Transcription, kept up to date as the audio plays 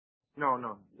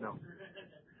No.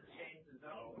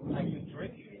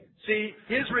 See,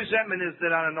 his resentment is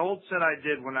that on an old set I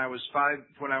did when I was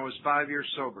 5 years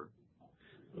sober,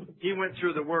 he went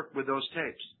through the work with those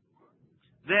tapes.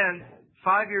 Then,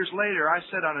 5 years later, I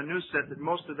said on a new set that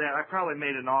most of that, I probably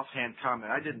made an offhand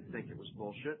comment. I didn't think it was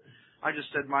bullshit. I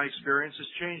just said my experience has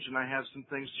changed and I have some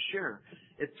things to share.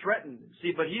 It threatened.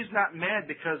 See, but he's not mad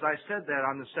because I said that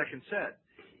on the second set.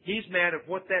 He's mad at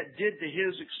what that did to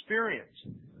his experience.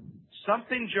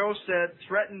 Something Joe said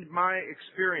threatened my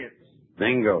experience.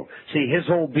 Bingo. See, his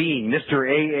whole being, Mr.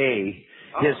 AA,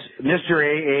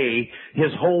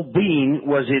 his whole being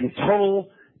was in total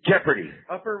jeopardy.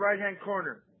 Upper right-hand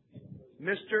corner.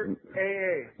 Mr.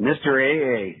 AA. Mr.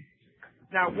 AA.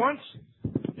 Now,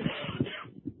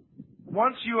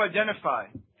 once you identify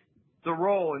the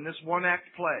role in this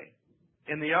one-act play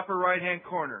in the upper right-hand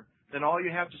corner, then all you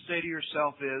have to say to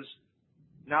yourself is,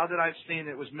 now that I've seen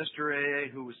it was Mr. AA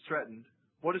who was threatened,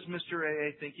 what does Mr.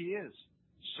 AA think he is?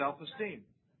 Self-esteem.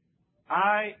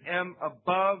 I am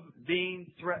above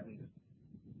being threatened.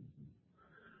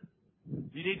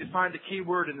 You need to find the key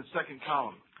word in the second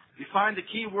column. You find the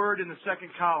key word in the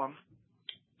second column,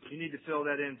 you need to fill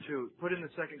that in too. Put in the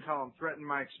second column, threaten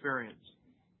my experience.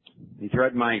 He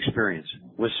threatened my experience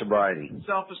with sobriety.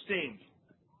 Self-esteem.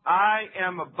 I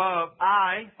am above.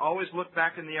 I always look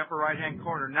back in the upper right-hand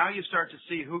corner. Now you start to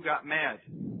see who got mad.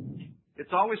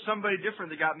 It's always somebody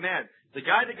different that got mad. The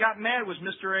guy that got mad was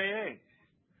Mr. AA.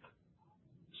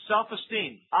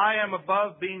 Self-esteem. I am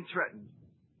above being threatened.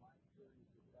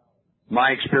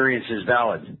 My experience is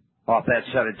valid off that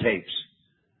set of tapes.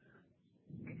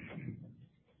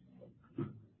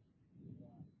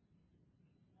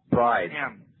 Pride.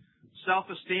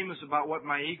 Self-esteem is about what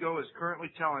my ego is currently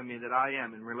telling me that I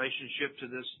am in relationship to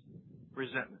this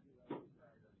resentment.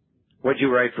 What'd you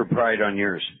write for pride on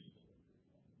yours?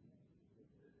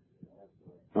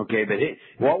 Okay, but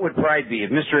what would pride be? If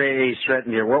Mr. AA is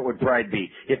threatened here, what would pride be?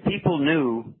 If people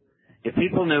knew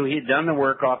he'd done the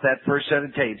work off that first set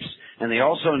of tapes, and they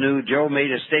also knew Joe made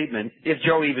a statement, if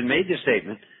Joe even made the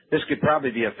statement, this could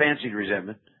probably be a fancied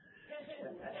resentment.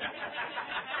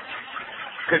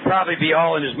 Could probably be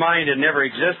all in his mind and never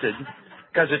existed.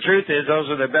 Because the truth is, those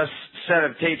are the best set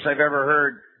of tapes I've ever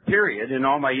heard, period, in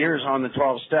all my years on the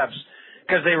 12 steps.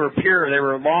 Because they were pure. They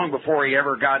were long before he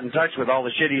ever got in touch with all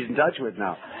the shit he's in touch with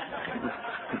now.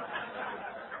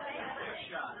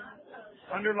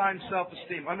 Underline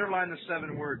self-esteem. Underline the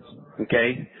 7 words.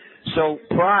 Okay. So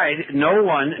pride, no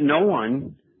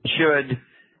one should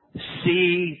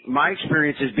see my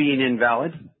experience as being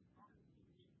invalid.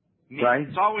 Me. Right?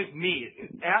 It's always me.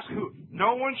 Ask who.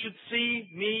 No one should see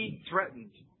me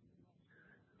threatened.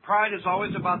 Pride is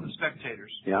always about the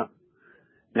spectators. Yeah.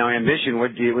 Now, ambition,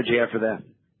 what'd you have for that?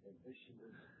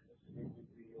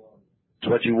 It's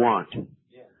what you want.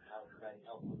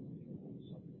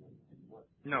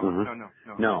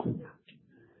 No.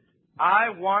 I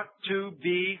want to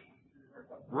be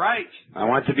right. I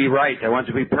want to be right. I want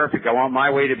to be perfect. I want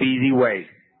my way to be the way.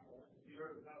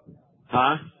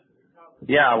 Huh?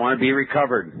 Yeah, I want to be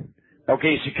recovered.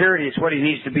 Okay, security, it's what he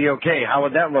needs to be okay. How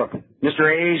would that look? Mr.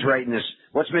 AA's writing this.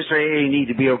 What's Mr. AA need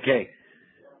to be okay?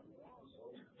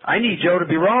 I need Joe to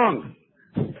be wrong.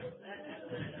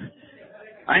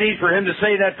 I need for him to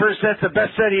say that first set's the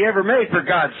best set he ever made, for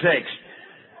God's sakes.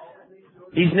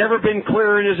 He's never been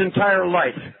clear in his entire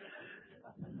life.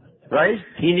 Right?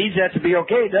 He needs that to be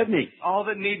okay, doesn't he? All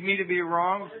that need me to be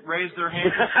wrong, raise their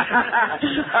hands.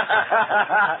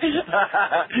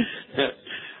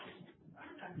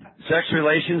 Sex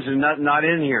relations is not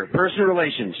in here. Personal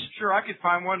relations. Sure, I could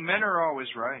find one. Men are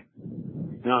always right.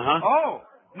 Uh-huh. Oh,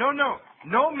 no.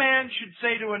 No man should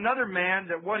say to another man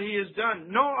that what he has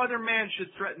done. No other man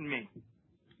should threaten me.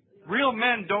 Real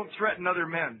men don't threaten other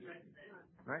men.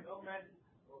 Right?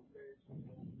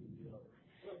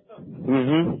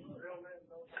 Mm-hmm.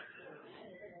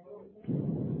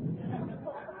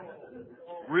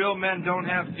 Real men don't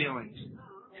have feelings.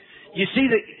 You see,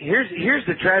 here's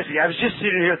the tragedy. I was just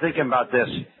sitting here thinking about this.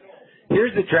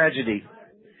 Here's the tragedy.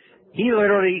 He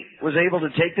literally was able to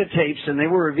take the tapes, and they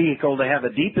were a vehicle to have a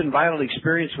deep and vital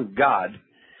experience with God.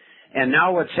 And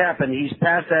now what's happened, he's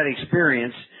passed that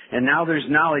experience, and now there's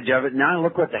knowledge of it. Now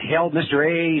look what the hell Mr.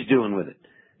 AA is doing with it.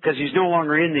 Because he's no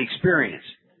longer in the experience.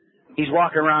 He's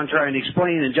walking around trying to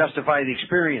explain and justify the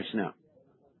experience now.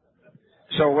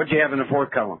 So what'd you have in the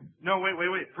 4th column? No, wait.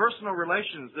 Personal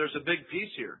relations, there's a big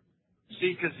piece here.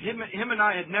 See, because him and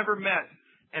I had never met,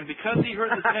 and because he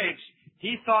heard the tapes,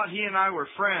 he thought he and I were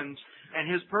friends, and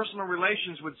his personal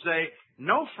relations would say,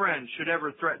 no friend should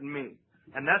ever threaten me.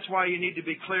 And that's why you need to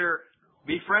be clear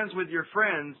Be friends with your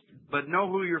friends, but know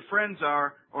who your friends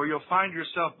are, or you'll find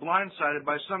yourself blindsided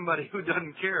by somebody who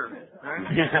doesn't care. Right?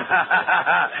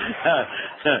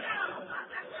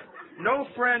 No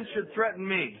friend should threaten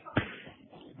me.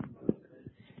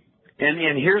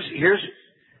 And here's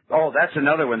that's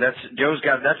another one. That's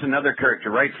another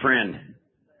character, right? Friend.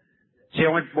 See,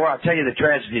 I'll tell you the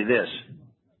tragedy of this.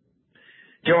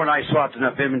 Joe and I swapped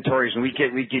enough inventories, and we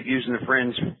keep using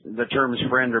the terms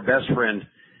friend or best friend.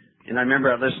 And I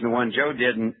remember I listened to one Joe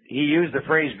did, and he used the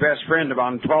phrase best friend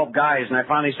about 12 guys, and I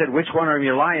finally said, which one are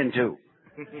you lying to?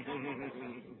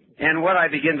 And what I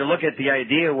began to look at the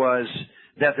idea was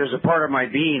that there's a part of my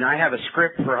being, I have a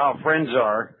script for how friends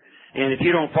are, and if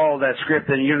you don't follow that script,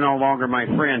 then you're no longer my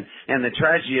friend. And the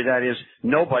tragedy of that is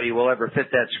nobody will ever fit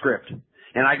that script.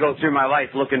 And I go through my life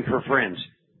looking for friends.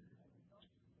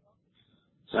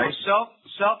 Right? So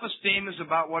self-esteem is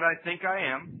about what I think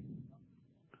I am.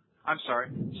 I'm sorry.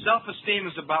 Self-esteem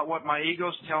is about what my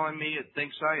ego's telling me it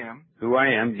thinks I am. Who I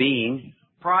am, being.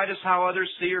 Pride is how others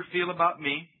see or feel about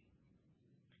me.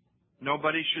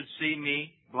 Nobody should see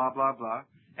me, blah, blah, blah.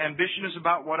 Ambition is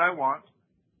about what I want.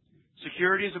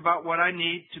 Security is about what I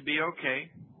need to be okay.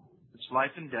 It's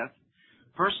life and death.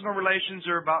 Personal relations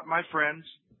are about my friends.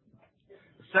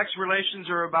 Sex relations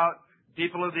are about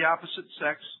people of the opposite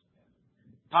sex.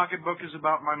 Pocketbook is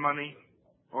about my money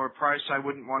or a price I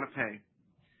wouldn't want to pay.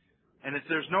 And if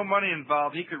there's no money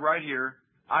involved, he could write here,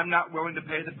 I'm not willing to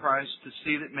pay the price to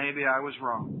see that maybe I was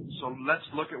wrong. So let's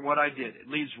look at what I did. It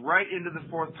leads right into the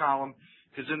fourth column,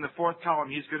 because in the fourth column,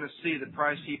 he's going to see the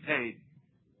price he paid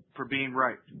for being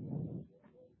right.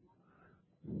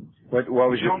 What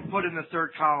was Don't put in the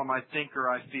third column, I think or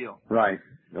I feel. Right.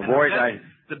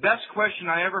 The best question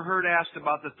I ever heard asked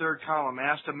about the third column,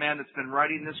 asked a man that's been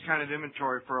writing this kind of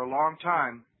inventory for a long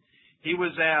time. He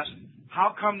was asked,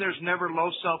 how come there's never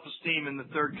low self-esteem in the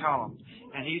third column?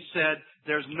 And he said,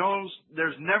 there's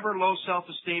never low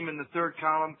self-esteem in the third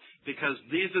column because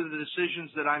these are the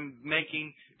decisions that I'm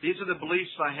making. These are the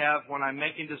beliefs I have when I'm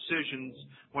making decisions,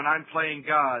 when I'm playing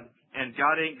God, and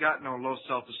God ain't got no low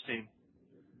self-esteem.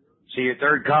 So your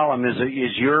third column is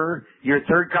your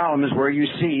third column is where you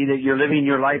see that you're living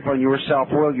your life on your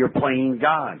self-will. You're playing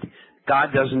God.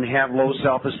 God doesn't have low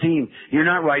self-esteem. You're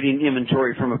not writing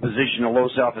inventory from a position of low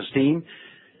self-esteem.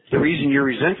 The reason you're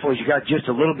resentful is you got just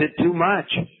a little bit too much.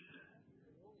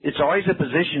 It's always a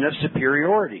position of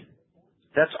superiority.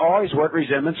 That's always what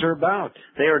resentments are about.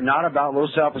 They are not about low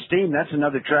self-esteem. That's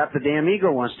another trap the damn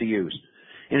ego wants to use.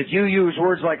 And if you use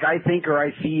words like I think or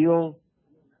I feel,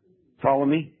 follow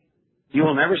me? You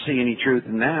will never see any truth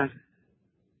in that.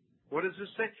 What does this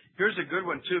say? Here's a good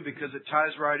one, too, because it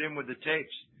ties right in with the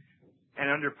tapes. And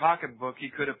under pocketbook, he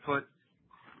could have put,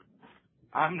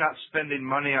 I'm not spending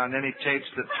money on any tapes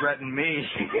that threaten me.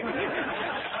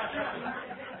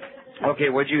 Okay,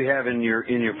 what do you have in your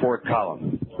fourth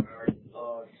column?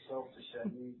 Selfish,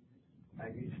 I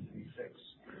need to be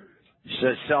fixed.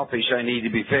 Says selfish, I need to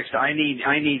be fixed. I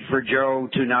need for Joe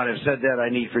to not have said that. I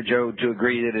need for Joe to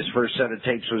agree that his first set of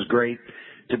tapes was great,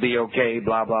 to be okay,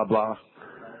 blah, blah, blah.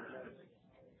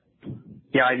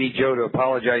 Yeah, I need Joe to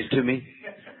apologize to me.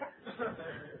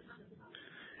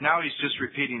 Now he's just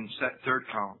repeating third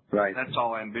column. Right. That's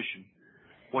all ambition.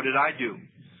 What did I do?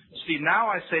 See, now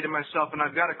I say to myself, and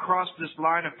I've got to cross this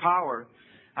line of power.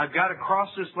 I've got to cross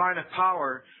this line of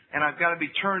power, and I've got to be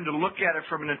turned to look at it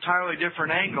from an entirely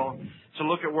different angle, to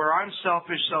look at where I'm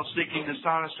selfish, self-seeking,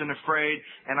 dishonest, and afraid.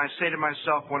 And I say to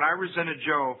myself, when I resented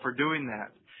Joe for doing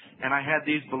that, and I had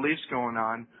these beliefs going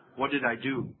on, what did I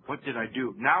do? What did I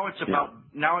do? Now it's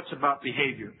about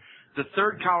behavior. The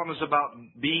third column is about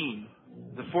being.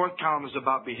 The fourth column is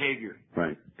about behavior.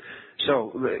 Right.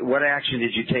 So, what action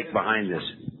did you take behind this?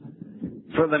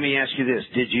 Let me ask you this.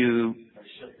 Did you... I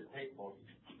shut the tape off.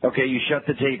 Okay, you shut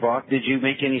the tape off. Did you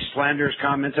make any slanderous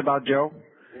comments about Joe?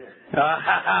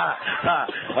 Yeah.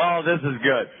 Oh, this is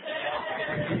good.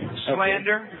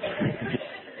 Slander. Okay.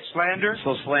 Slander.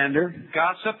 So slander.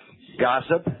 Gossip.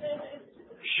 Gossip.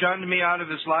 Shunned me out of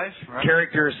his life. Right?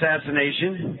 Character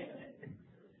assassination.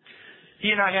 He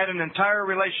and I had an entire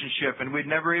relationship, and we'd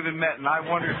never even met, and I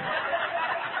wondered...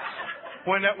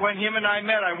 When him and I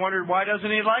met, I wondered, why doesn't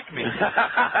he like me?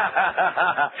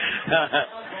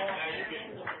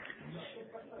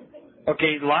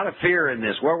 Okay, a lot of fear in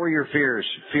this. What were your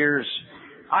fears?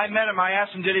 I met him. I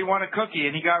asked him, did he want a cookie?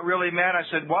 And he got really mad. I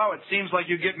said, wow, it seems like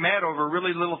you get mad over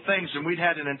really little things, and we'd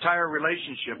had an entire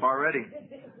relationship already.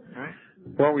 Right?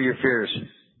 What were your fears?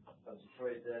 I was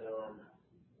afraid that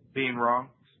Being wrong.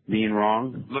 Being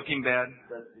wrong. Looking bad.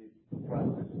 that the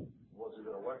process wasn't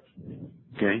going to work.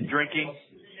 Okay. Drinking.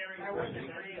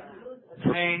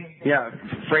 pain. Yeah,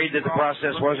 afraid that the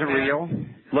process wasn't real,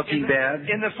 looking bad.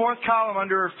 In the fourth column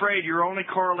under afraid, you're only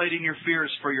correlating your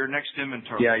fears for your next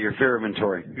inventory. Yeah, your fear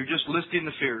inventory. You're just listing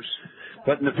the fears.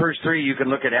 But in the first three, you can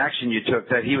look at action you took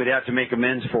that he would have to make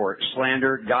amends for.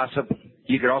 Slander, gossip.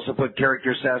 You could also put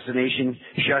character assassination,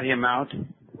 shut him out.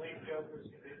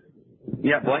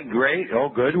 Yeah, Blake, great. Oh,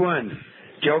 good one.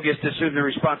 Joe gets to assume the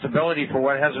responsibility for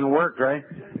what hasn't worked, right?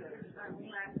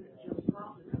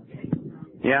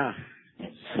 Yeah.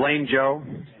 Blame Joe.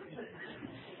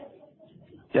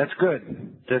 That's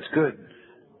good. That's good.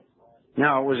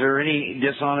 Now, was there any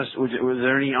was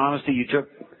there any honesty you took,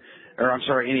 or I'm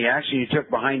sorry, any action you took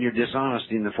behind your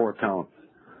dishonesty in the fourth column?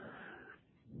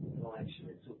 Well,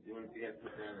 actually, the only thing I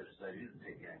put down is I didn't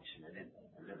take action. I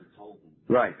never told them.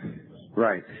 Right.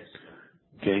 Right.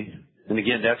 Okay. And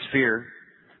again, that's fear.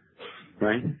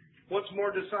 Right? What's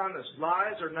more dishonest,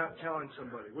 lies or not telling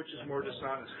somebody? Which is more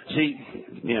dishonest? See,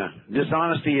 yeah,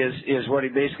 dishonesty is what he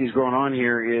basically is going on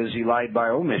here is he lied by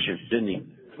omission, didn't he?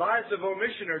 Lies of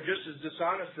omission are just as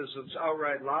dishonest as an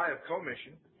outright lie of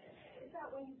commission. Is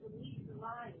that when you believe the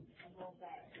lie and all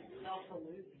that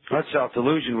self-delusion? That's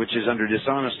self-delusion, which is under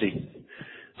dishonesty.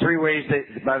 Three ways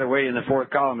that, by the way, in the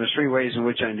fourth column, there's three ways in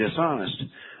which I'm dishonest.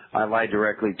 I lie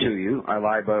directly to you. I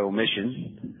lie by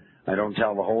omission. I don't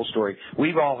tell the whole story.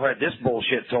 We've all had this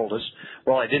bullshit told us.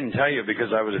 Well, I didn't tell you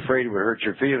because I was afraid it would hurt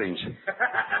your feelings.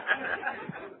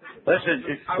 Listen.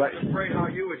 I was afraid how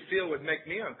you would feel would make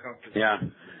me uncomfortable. Yeah.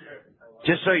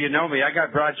 Just so you know me, I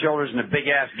got broad shoulders and a big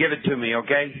ass. Give it to me,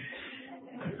 okay?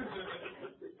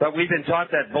 But we've been taught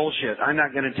that bullshit. I'm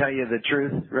not going to tell you the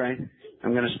truth, right?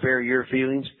 I'm going to spare your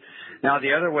feelings. Now,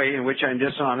 the other way in which I'm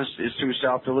dishonest is through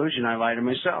self-delusion. I lie to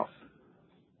myself.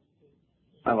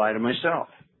 I lie to myself.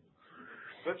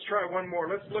 Let's try one more.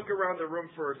 Let's look around the room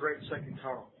for a great second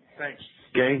column. Thanks.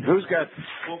 Okay, who's got...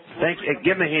 Thank you.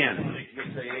 Give him a hand.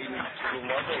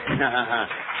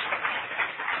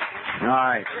 All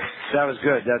right. That was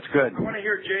good. That's good. I want to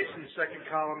hear Jason's second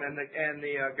column and the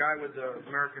guy with the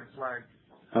American flag.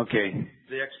 Okay.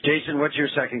 Jason, what's your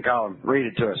second column? Read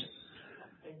it to us.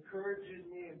 Encourages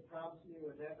me and prompts me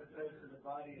with episodes of the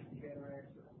body and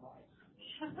cataracts of the mind.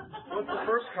 What's the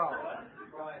first column?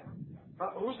 Pride.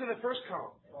 Who's in the first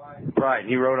column? Pride. Pride.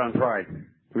 He wrote on pride.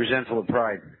 Resentful of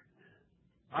pride.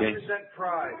 I resent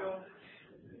pride.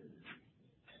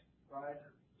 Pride.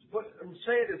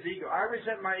 Say it as ego. I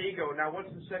resent my ego. Now, what's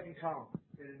the second column?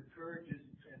 It encourages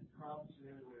and prompts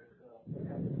me with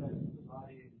episodes of the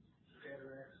body and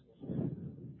cataracts of the mind.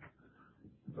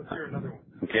 Let's hear another one.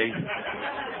 Okay.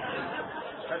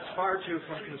 That's far too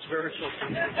fucking spiritual for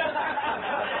me.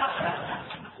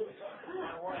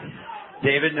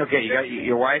 David, okay, you got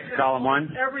your wife, column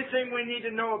one. Everything we need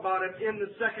to know about him in the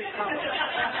second column.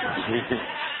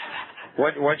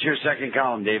 What's your second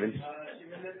column, David? She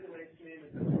manipulates me and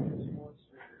she wants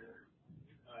me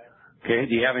to. Okay,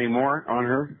 do you have any more on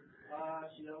her?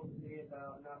 She knows me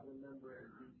about not remembering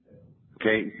details.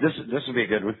 Okay, this will be a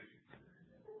good one.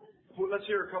 Let's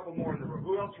hear a couple more in the room.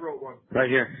 Who else wrote one? Right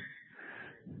here.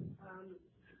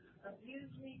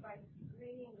 Abused me by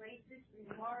screaming racist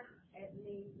remarks at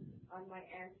me on my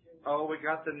answers. Oh, we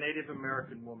got the Native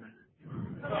American woman.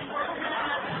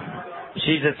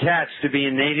 She's attached to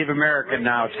being Native American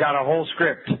now. It's got a whole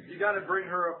script. You got to bring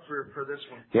her up for this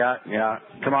one. Yeah.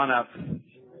 Come on up.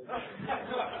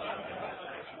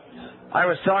 I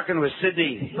was talking with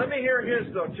Sydney. Let me hear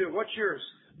his, though, too. What's yours?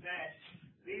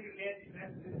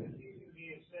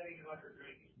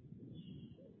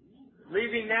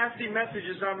 Leaving nasty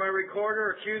messages on my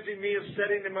recorder accusing me of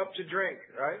setting him up to drink.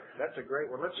 Right? That's a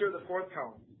great one. Let's hear the fourth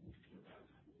column.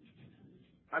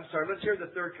 I'm sorry, let's hear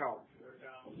the third column.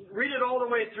 Read it all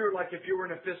the way through like if you were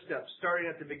in a fifth step,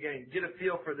 starting at the beginning. Get a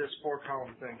feel for this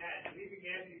four-column thing. Leaving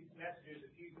nasty messages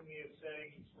accusing me of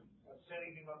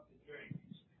setting him up to drink.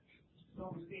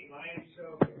 Self-esteem. I am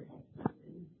sober.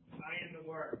 I am the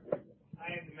word.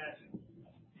 I am the message.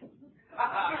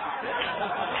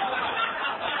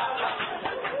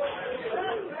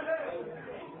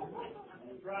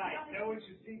 Right. No one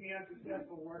should see me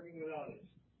unsuccessful working with others.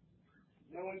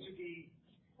 No one should see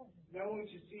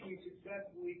me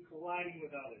successfully colliding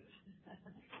with others.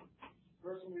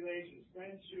 Personal relations.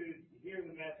 Friends should hear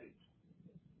the message.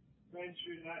 Friends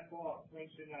should not talk.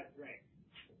 Friends should not drink.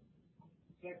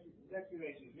 Sex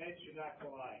relations. Men should not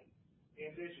collide.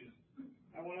 Ambitions.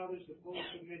 I want others to fully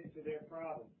submit to their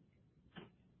problems.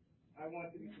 I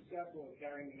want to be successful in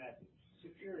carrying the message.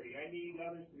 Security. I need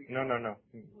others to be. No.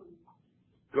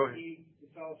 Go ahead. I need the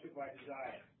fellowship I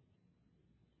desire.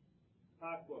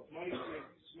 Pocketbook. Money to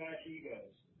smash egos.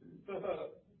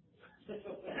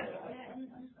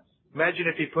 Imagine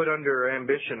if he put under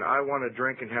ambition, I want to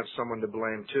drink and have someone to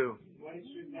blame too. One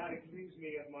should not accuse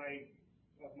me of my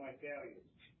failures.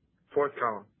 Fourth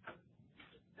column.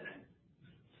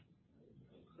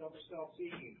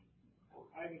 Self-seeking.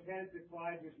 I've intended to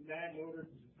collide with man in order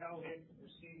to compel him to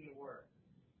proceed in the work.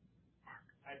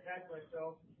 I attack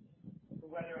myself for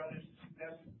whether others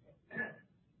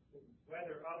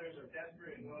are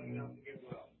desperate and willing enough to get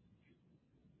well.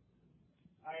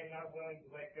 I am not willing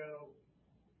to let go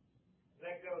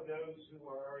of those who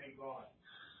are already gone.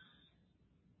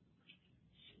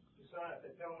 Besides,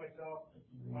 I tell myself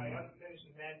my unfinished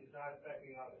intent is not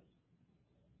affecting others,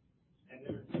 and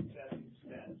their success is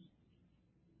success.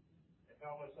 I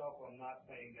tell myself I'm not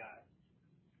playing God.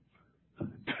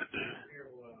 Fear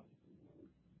alone.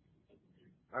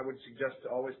 I would suggest to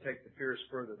always take the fears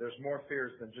further. There's more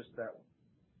fears than just that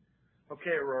one.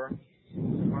 Okay, Aurora.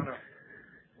 Come on up.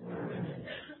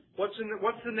 What's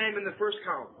the name in the first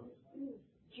column?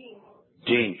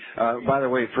 Gene. By the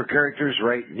way, for characters,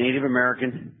 right? Native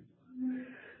American.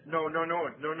 No.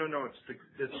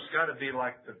 It's got to be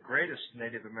like the greatest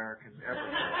Native American ever.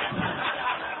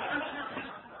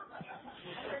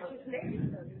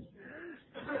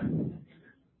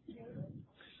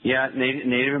 Yeah,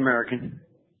 Native American.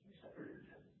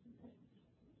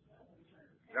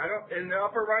 In the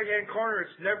upper right-hand corner,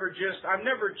 I'm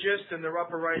never just in the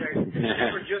upper right-hand. It's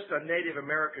never just a Native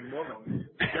American woman.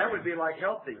 That would be like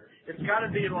healthy. It's got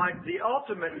to be like the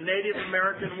ultimate Native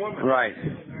American woman. Right.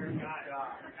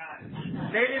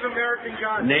 Native American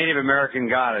goddess. Native American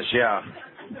goddess, yeah.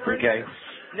 Okay.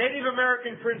 Native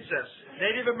American princess.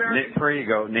 Native American. There you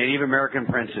go. Native American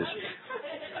princess.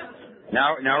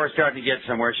 Now we're starting to get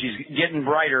somewhere. She's getting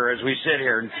brighter as we sit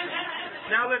here.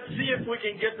 Now let's see if we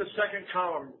can get the second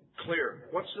column clear.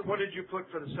 What did you put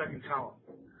for the second column?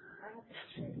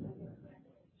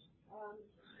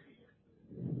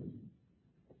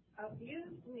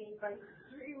 Abuse me by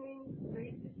screaming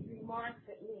racist remarks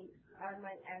at me on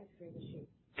my answering machine.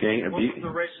 Okay. What was the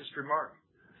racist remark?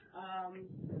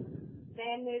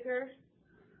 Sand nigger,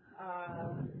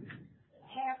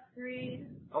 half-breed.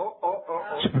 Oh.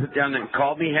 Put it down there.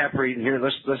 Called me half-breed. Here,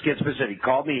 let's get specific.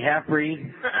 Called me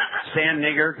half-breed, sand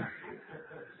nigger.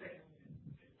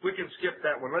 We can skip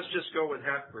that one. Let's just go with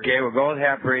half-breed. Okay, we'll go with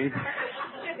half-breed.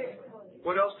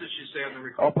 What else did she say on the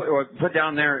record? Put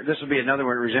down there, this will be another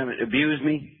word, resentment. Abuse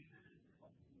me.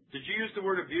 Did you use the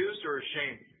word abused or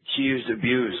ashamed? She used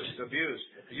abused.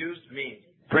 Abused me.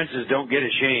 Princes don't get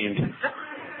ashamed.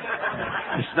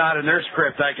 It's not in their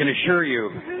script, I can assure you.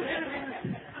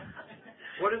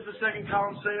 What does the second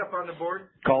column say up on the board?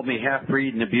 Called me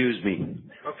half-breed and abused me.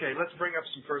 Okay, let's bring up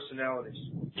some personalities.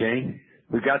 Okay.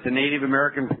 We've got the Native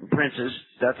American princess.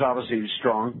 That's obviously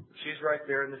strong. She's right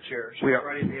there in the chair. She's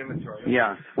right in the inventory.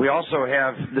 Yeah. We also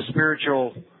have the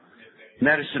spiritual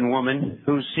medicine woman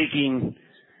who's seeking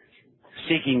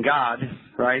God,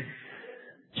 right?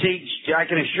 See, I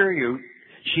can assure you,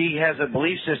 she has a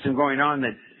belief system going on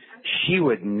that she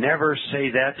would never say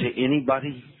that to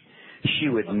anybody. She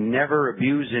would never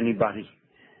abuse anybody,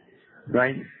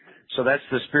 right? So that's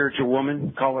the spiritual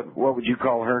woman. Call it, what would you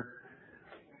call her?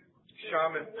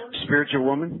 Shaman. Spiritual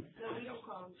woman? No, we don't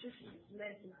call them, just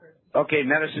medicine person. Okay,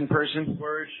 medicine person.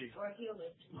 Where is she? Or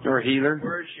healer. Or healer.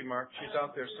 Where is she, Mark? She's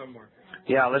out there somewhere.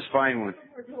 Yeah, let's find one.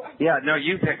 Yeah, no,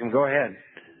 you pick them. Go ahead.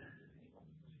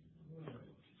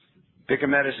 Pick a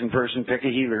medicine person, pick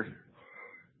a healer.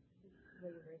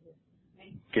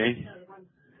 Okay.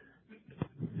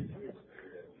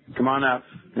 Come on up.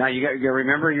 Now you got to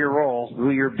remember your role, who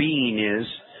your being is.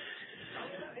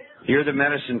 You're the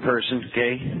medicine person,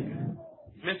 okay?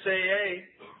 Miss AA.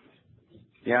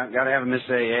 Yeah, got to have a Miss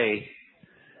AA.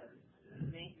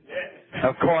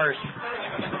 Of course.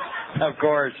 Of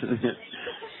course.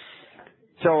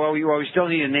 So we still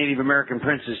need a Native American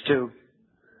princess too.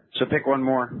 So pick one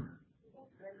more.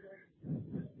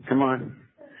 Come on.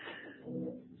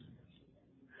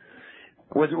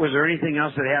 Was there anything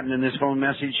else that happened in this phone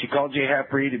message? She called you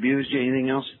half-breed, abused you, anything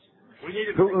else? We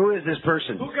need Who is this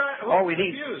person? We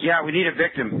need a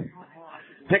victim.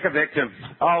 Pick a victim.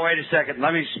 Oh, wait a second.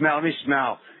 Let me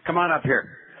smell. Come on up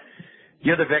here.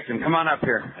 You're the victim. Come on up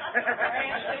here.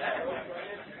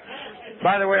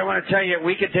 By the way, I want to tell you,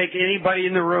 we could take anybody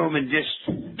in the room and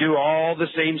just do all the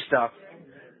same stuff.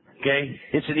 Okay?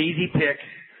 It's an easy pick.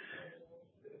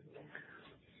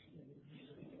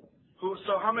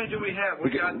 So how many do we have? We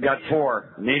got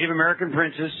 4. Native American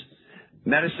princess,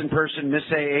 medicine person, Miss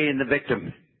AA, and the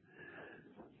victim.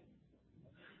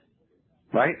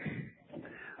 Right?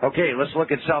 Okay, let's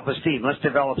look at self-esteem. Let's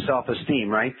develop self-esteem,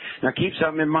 right? Now keep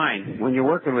something in mind when you're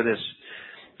working with this.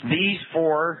 These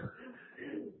 4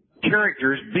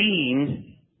 characters,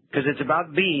 being, because it's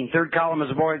about being, third column is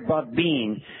about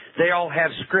being, they all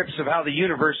have scripts of how the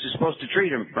universe is supposed to treat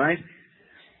them, right?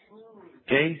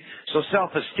 Okay? So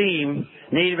self-esteem,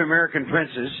 Native American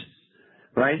princes,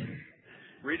 right?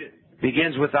 Read it.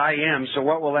 Begins with I am. So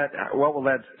what will that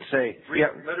say? Read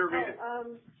it. Let her read it.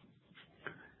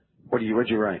 What'd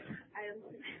you write? I am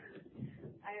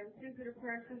too good a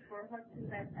person for a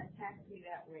husband that attacks me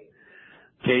that way.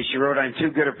 Okay, she wrote, I'm too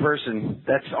good a person.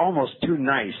 That's almost too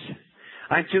nice.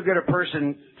 I'm too good a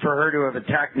person for her to have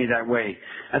attacked me that way.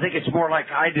 I think it's more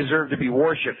like I deserve to be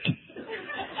worshipped.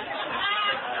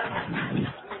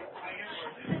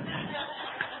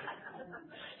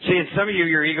 See, and some of you,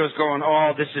 your ego's going,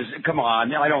 oh, come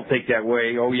on, I don't think that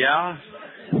way. Oh, yeah?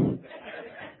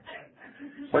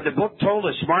 But the book told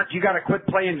us, Mark, you got to quit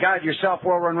playing God yourself,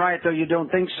 well run riot, though you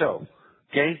don't think so.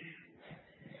 Okay?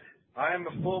 I am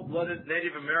a full-blooded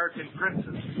Native American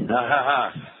princess.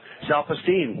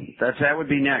 Self-esteem. That would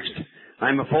be next.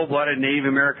 I'm a full-blooded Native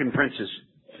American princess.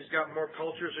 She's got more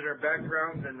cultures in her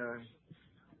background than,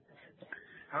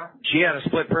 huh? She had a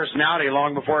split personality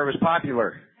long before it was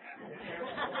popular.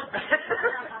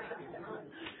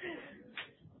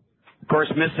 Of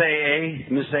course, Miss AA,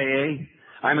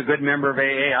 I'm a good member of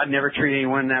AA. I'd never treat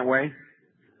anyone that way.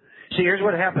 See, here's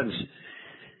what happens.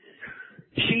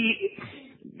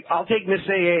 I'll take Miss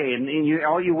AA, and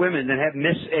all you women that have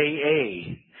Miss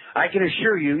AA, I can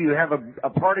assure you, you have a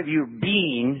part of you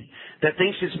being that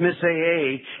thinks it's Miss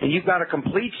AA, and you've got a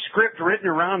complete script written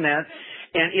around that,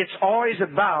 and it's always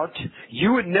about,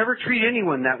 you would never treat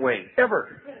anyone that way,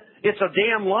 ever. It's a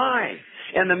damn lie.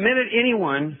 And the minute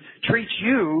anyone treats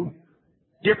you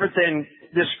different than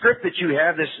the script that you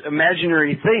have, this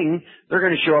imaginary thing, they're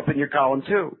going to show up in your column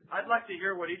too. I'd like to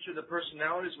hear what each of the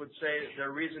personalities would say their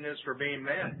reason is for being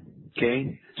mad.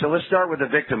 Okay, so let's start with the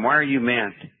victim. Why are you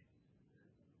mad?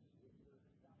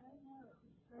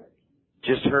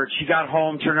 Just hurt. She got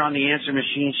home, turned on the answer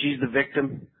machine. She's the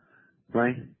victim,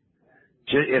 right?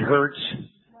 It hurts.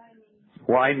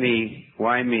 Why me?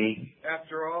 Why me?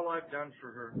 After all I've done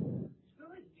for her.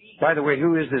 By the way,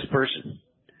 who is this person?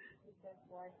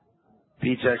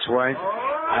 Pete's ex-wife?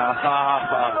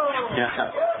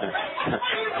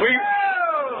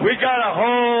 We got a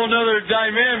whole nother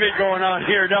dynamic going on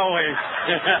here, don't we?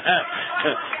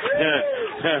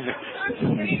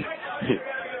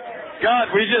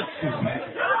 God, we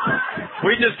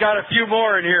just got a few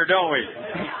more in here, don't we?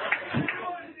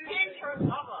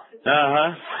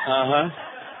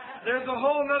 There's a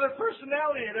whole other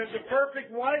personality. There's a perfect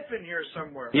wife in here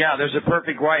somewhere. Yeah, there's a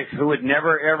perfect wife who would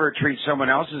never, ever treat someone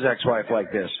else's ex-wife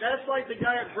like this. That's like the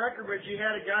guy at Breckenridge. He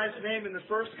had a guy's name in the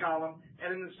first column,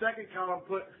 and in the second column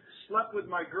put, slept with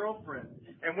my girlfriend,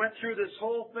 and went through this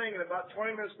whole thing, and about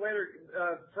 20 minutes later,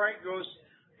 Frank goes,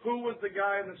 who was the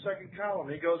guy in the second column?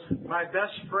 He goes, my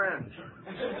best friend.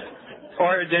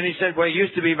 Or then he said, well, he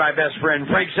used to be my best friend.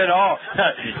 Frank said, oh,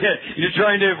 you're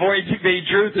trying to avoid being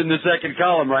truth in the second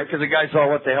column, right? Because the guy saw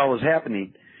what the hell was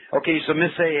happening. Okay, so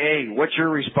Miss AA, what's your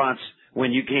response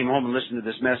when you came home and listened to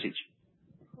this message?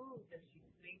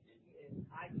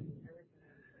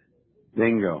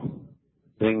 Bingo.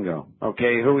 Bingo.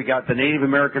 Okay, who we got? The Native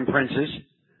American princess.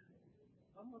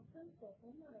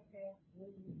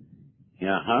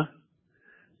 Yeah, huh?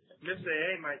 Miss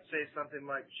AA might say something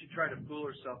like, she tried to fool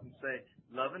herself and say,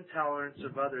 love and tolerance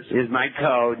of others is my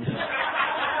code.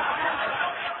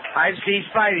 I've ceased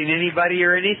fighting anybody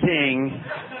or anything.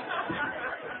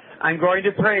 I'm going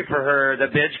to pray for her, the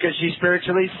bitch, because she's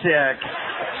spiritually sick.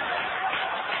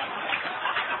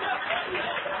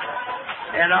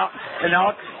 And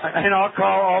I'll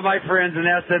call all my friends and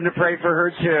ask them to pray for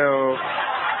her too.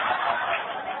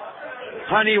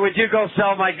 Honey, would you go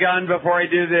sell my gun before I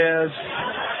do this?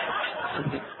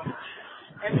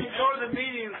 And you go to the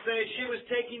meeting and say, she was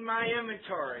taking my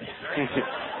inventory.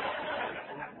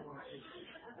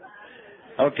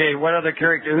 Okay, what other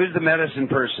character? Who's the medicine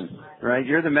person? Right?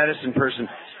 You're the medicine person.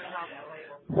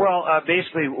 Well,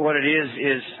 basically what it is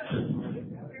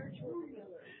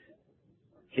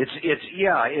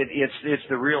it's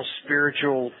the real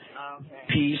spiritual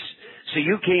piece. So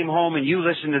you came home and you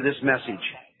listened to this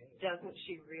message. Doesn't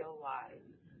she realize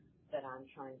that I'm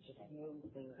trying to smooth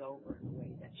things over in a way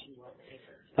that she wasn't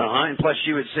able to? And plus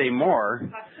she would say more.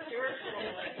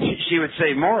 She would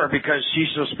say more because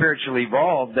she's so spiritually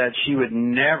evolved that she would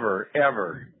never,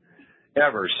 ever,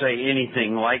 ever say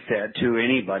anything like that to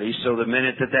anybody. So the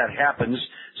minute that happens,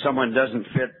 someone doesn't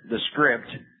fit the script,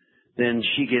 then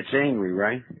she gets angry,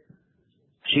 right?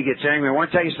 She gets angry. I want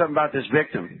to tell you something about this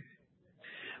victim.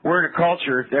 We're in a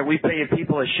culture that we pay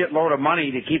people a shitload of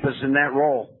money to keep us in that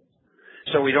role.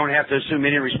 So we don't have to assume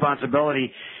any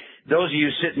responsibility. those of you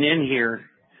sitting in here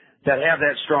that have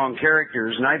that strong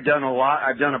characters, and I've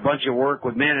done a bunch of work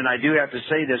with men, and I do have to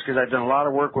say this because I've done a lot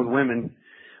of work with women.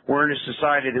 We're in a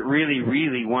society that really,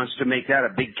 really wants to make that a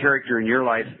big character in your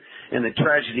life, and the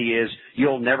tragedy is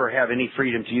you'll never have any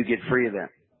freedom till you get free of that.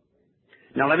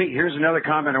 Now here's another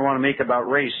comment I want to make about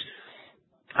race.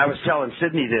 I was telling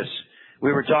Sydney this.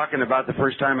 We were talking about the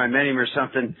first time I met him or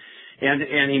something,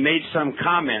 and he made some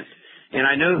comment, and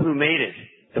I know who made it.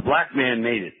 The black man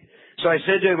made it. So I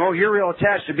said to him, "Oh, you're real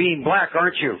attached to being black,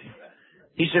 aren't you?"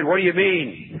 He said, "What do you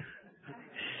mean?"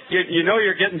 You know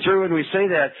you're getting through when we say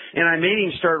that. And I made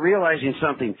him start realizing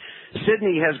something.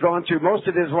 Sydney has gone through most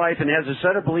of his life and has a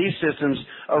set of belief systems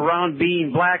around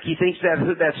being black. He thinks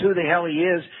that's who the hell he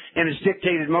is, and has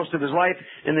dictated most of his life.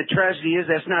 And the tragedy is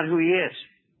that's not who he is.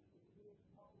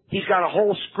 He's got a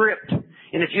whole script.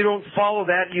 And if you don't follow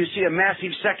that, you see a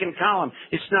massive second column.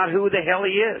 It's not who the hell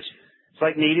he is. It's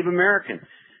like Native American.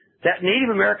 That Native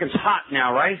American's hot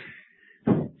now, right?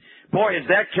 Boy, is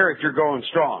that character going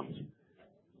strong.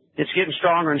 It's getting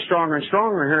stronger and stronger and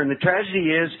stronger here. And the tragedy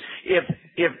is,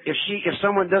 if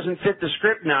someone doesn't fit the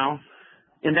script now,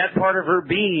 in that part of her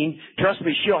being, trust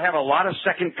me, she'll have a lot of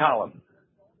second column.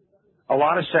 A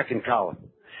lot of second column.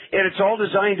 And it's all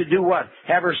designed to do what?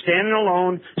 Have her standing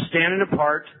alone, standing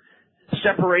apart,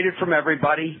 separated from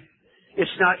everybody.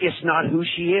 It's not who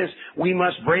she is. We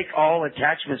must break all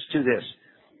attachments to this.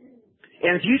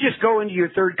 And if you just go into your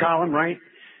third column, right?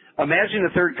 Imagine the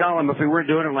third column if we weren't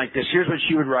doing it like this. Here's what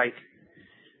she would write.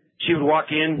 She would walk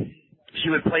in. She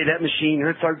would play that machine.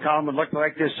 Her third column would look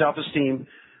like this, self-esteem.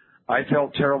 I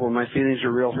felt terrible. My feelings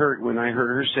were real hurt when I heard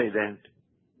her say that.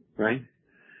 Right?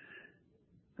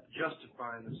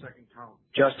 Justifying the second column.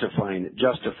 Justifying it.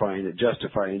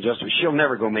 She'll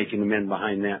never go making amends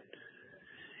behind that.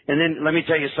 And then let me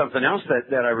tell you something else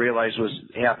that I realized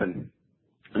happened.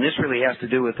 And this really has to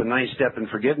do with the ninth step in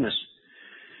forgiveness.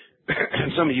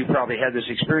 Some of you probably had this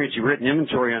experience. You've written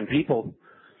inventory on people,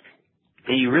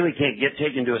 and you really can't get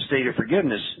taken to a state of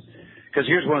forgiveness. Because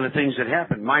here's one of the things that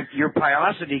happen. Your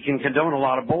piosity can condone a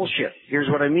lot of bullshit. Here's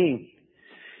what I mean.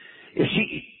 If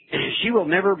she will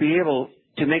never be able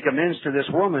to make amends to this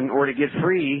woman or to get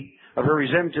free of her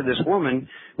resentment to this woman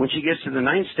when she gets to the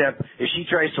ninth step if she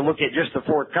tries to look at just the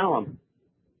fourth column.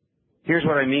 Here's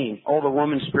what I mean. Oh, the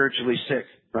woman's spiritually sick,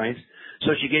 right?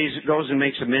 So she goes and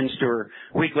makes amends to her.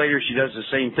 A week later, she does the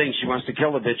same thing. She wants to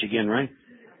kill the bitch again, right?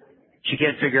 She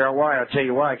can't figure out why. I'll tell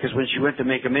you why. Because when she went to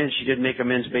make amends, she didn't make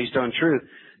amends based on truth.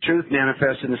 Truth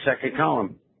manifests in the second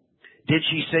column. Did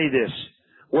she say this?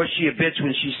 Was she a bitch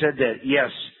when she said that?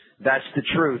 Yes, that's the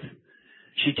truth.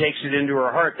 She takes it into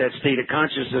her heart, that state of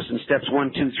consciousness, in steps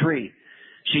 1, 2, 3.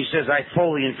 She says, I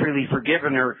fully and freely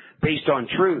forgiven her based on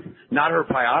truth, not her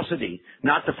piosity,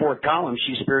 not the fourth column.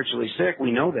 She's spiritually sick. We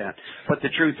know that. But the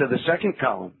truth of the second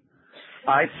column.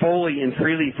 I fully and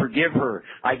freely forgive her.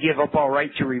 I give up all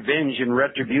right to revenge and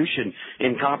retribution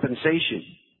and compensation.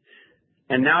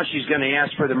 And now she's going to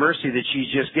ask for the mercy that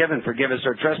she's just given. Forgive us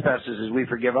our trespasses as we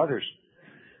forgive others.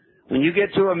 When you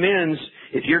get to amends,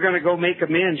 if you're going to go make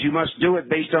amends, you must do it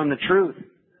based on the truth,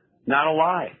 not a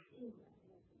lie.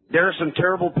 There are some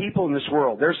terrible people in this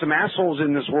world. There are some assholes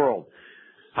in this world.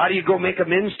 How do you go make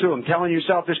amends to them? Telling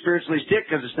yourself they're spiritually sick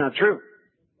because it's not true.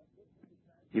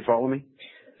 You follow me?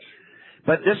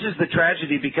 But this is the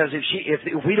tragedy, because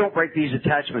if we don't break these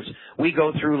attachments, we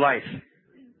go through life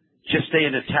just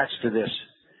staying attached to this.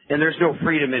 And there's no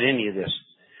freedom in any of this.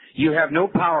 You have no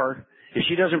power. If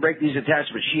she doesn't break these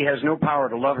attachments, she has no power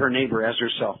to love her neighbor as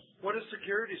herself. What does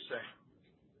security say?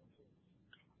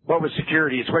 What was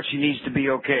security? It's what she needs to be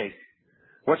okay.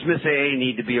 What's Miss AA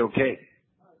need to be okay?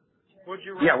 What'd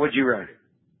you write? Yeah, what'd you write?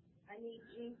 I need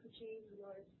James to change in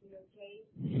order to be okay.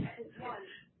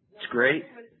 It's great.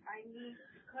 I need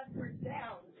to cut her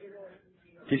down in order to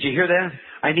be okay. Did you hear that?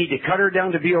 I need to cut her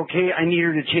down to be okay. I need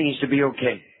her to change to be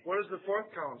okay. What does the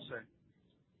fourth column say?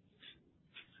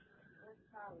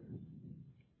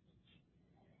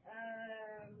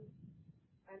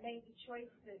 I made the choice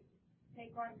to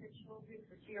take on her children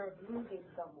for fear of losing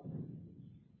someone.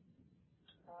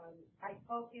 I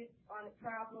focus on a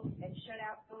problem and shut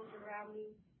out those around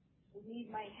me who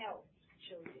need my help,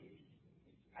 children.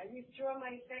 I withdraw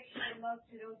my affection and love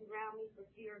to those around me for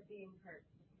fear of being hurt.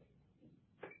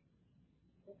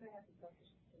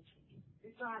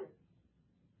 Dishonest.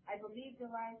 I believe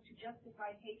the lies to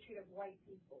justify hatred of white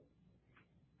people.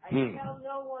 I tell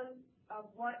no one of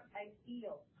what I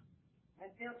feel. I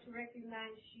fail to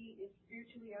recognize she is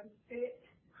spiritually unfit.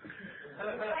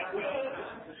 But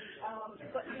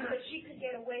she could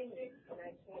get away with it. And I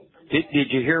can't.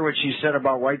 Did you hear what she said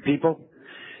about white people?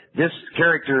 this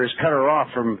character has cut her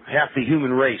off from half the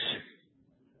human race.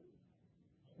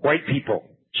 White people.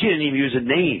 She didn't even use a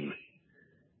name.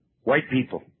 White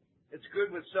people. It's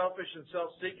good with selfish and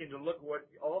self-seeking to look what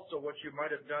you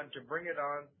might have done to bring it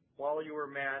on while you were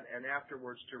mad and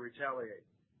afterwards to retaliate.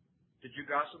 Did you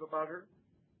gossip about her?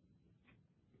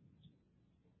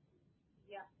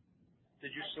 Yeah. Did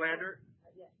you slander?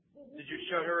 Yeah. Did you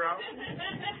shut her out? Did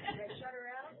I shut her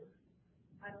out?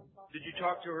 I don't talk. Did you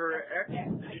talk to her ex?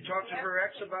 Did you talk to her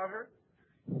ex about her?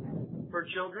 Her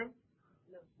children?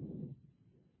 No.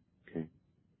 Okay.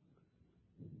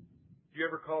 Do you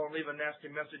ever call and leave a nasty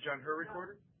message on her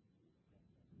recorder?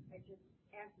 I just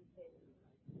answered it.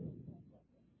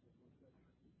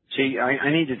 See, I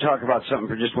need to talk about something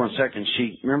for just 1 second.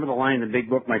 Remember the line in the big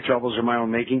book, My Troubles Are My Own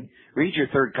Making? Read your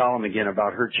third column again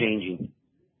about her changing.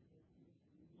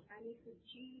 I need to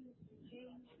change in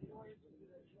order to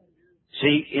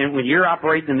See, and when you're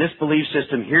operating in this belief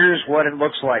system, here's what it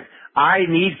looks like. I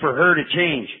need for her to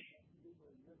change.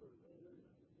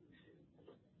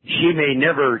 She may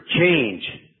never change.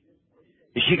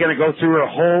 Is she going to go through her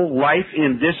whole life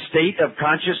in this state of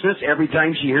consciousness every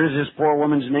time she hears this poor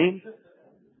woman's name?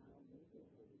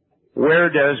 Where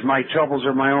does my troubles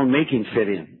are my own making fit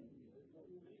in?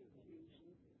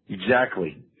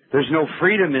 Exactly. There's no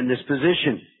freedom in this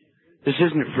position. This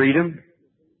isn't freedom.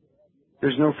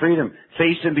 There's no freedom.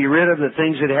 Face and be rid of the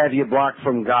things that have you blocked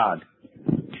from God.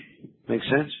 Make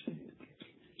sense?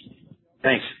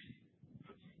 Thanks.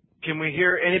 Can we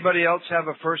hear anybody else have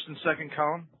a first and second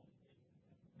column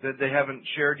that they haven't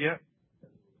shared yet?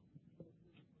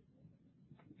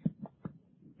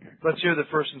 Let's hear the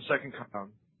first and second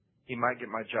column. He might get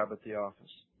my job at the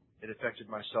office. It affected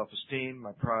my self-esteem,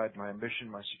 my pride, my ambition,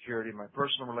 my security, my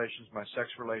personal relations, my sex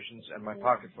relations, and my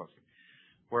pocketbook.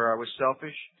 Where I was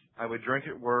selfish, I would drink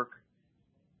at work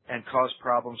and cause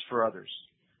problems for others.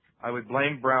 I would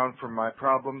blame Brown for my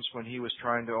problems when he was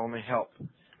trying to only help.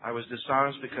 I was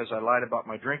dishonest because I lied about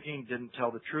my drinking, didn't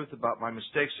tell the truth about my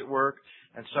mistakes at work,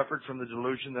 and suffered from the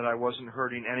delusion that I wasn't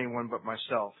hurting anyone but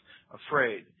myself.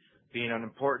 Afraid. Being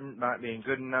unimportant, not being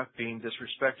good enough, being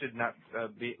disrespected, not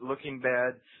looking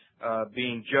bad,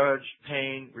 being judged,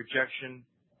 pain, rejection,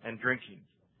 and drinking.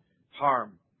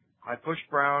 Harm. I pushed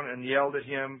Brown and yelled at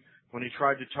him when he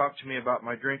tried to talk to me about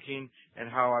my drinking and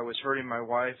how I was hurting my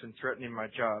wife and threatening my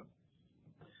job.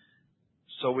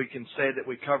 So we can say that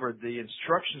we covered the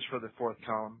instructions for the fourth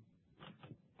column.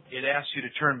 It asks you to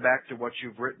turn back to what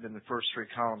you've written in the first three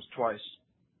columns twice.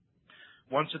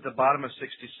 Once at the bottom of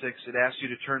 66, it asks you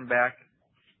to turn back,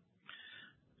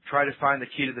 try to find the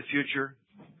key to the future,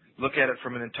 look at it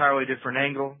from an entirely different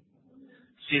angle,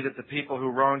 see that the people who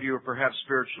wronged you are perhaps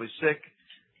spiritually sick,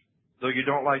 though you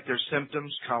don't like their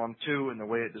symptoms, column 2, and the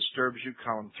way it disturbs you,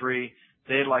 column 3,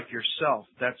 they like yourself.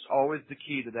 That's always the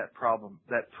key to that problem,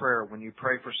 that prayer, when you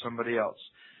pray for somebody else.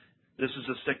 This is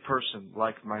a sick person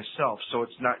like myself, so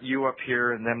it's not you up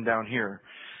here and them down here.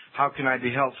 How can I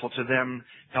be helpful to them?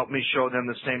 Help me show them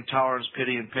the same tolerance,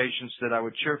 pity, and patience that I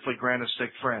would cheerfully grant a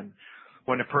sick friend.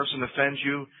 When a person offends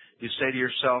you, you say to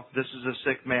yourself, this is a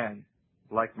sick man,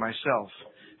 like myself.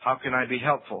 How can I be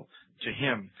helpful to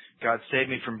him? God save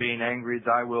me from being angry,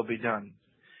 thy will be done.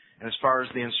 And as far as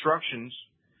the instructions,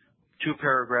 2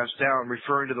 paragraphs down,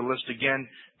 referring to the list again,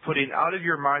 putting out of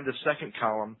your mind the second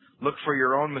column, look for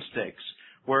your own mistakes.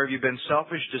 Where have you been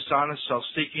selfish, dishonest,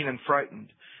 self-seeking, and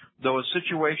frightened? Though a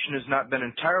situation has not been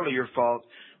entirely your fault,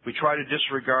 we try to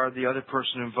disregard the other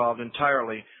person involved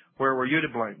entirely. Where were you to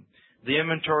blame? The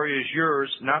inventory is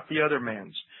yours, not the other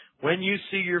man's. When you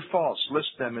see your faults, list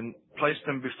them and place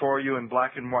them before you in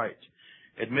black and white.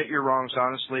 Admit your wrongs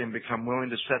honestly and become willing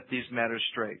to set these matters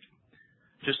straight.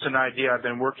 Just an idea I've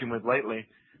been working with lately.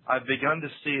 I've begun to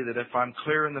see that if I'm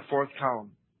clear in the fourth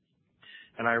column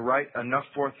and I write enough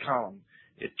fourth column,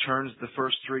 it turns the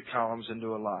first 3 columns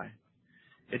into a lie.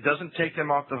 It doesn't take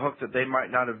them off the hook that they might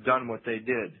not have done what they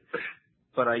did.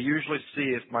 But I usually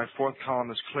see if my fourth column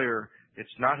is clear, it's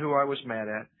not who I was mad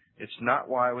at, it's not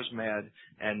why I was mad,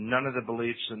 and none of the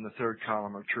beliefs in the third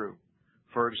column are true.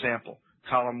 For example,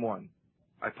 column 1,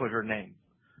 I put her name.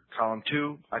 Column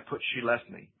 2, I put she left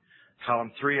me.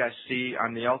 Column 3, I see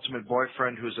I'm the ultimate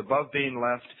boyfriend who's above being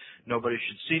left. Nobody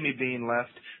should see me being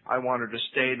left. I want her to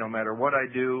stay no matter what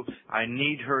I do. I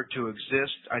need her to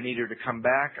exist. I need her to come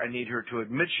back. I need her to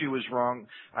admit she was wrong.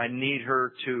 I need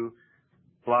her to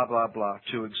blah, blah, blah,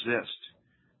 to exist.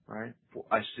 Right?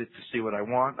 I get to see what I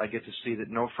want. I get to see that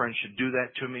no friend should do that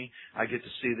to me. I get to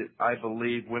see that I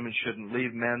believe women shouldn't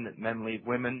leave men, that men leave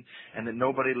women, and that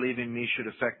nobody leaving me should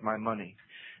affect my money.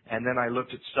 And then I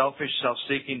looked at selfish,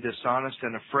 self-seeking, dishonest,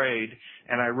 and afraid,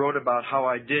 and I wrote about how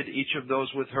I did each of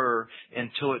those with her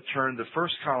until it turned the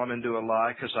first column into a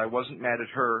lie because I wasn't mad at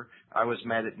her, I was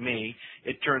mad at me.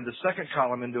 It turned the second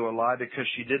column into a lie because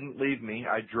she didn't leave me,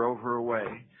 I drove her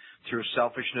away through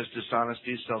selfishness,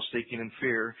 dishonesty, self-seeking, and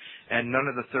fear, and none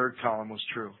of the third column was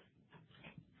true.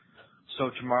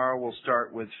 So tomorrow we'll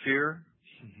start with fear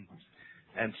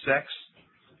and sex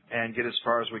and get as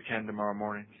far as we can tomorrow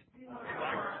morning.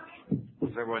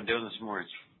 What's everyone doing this morning?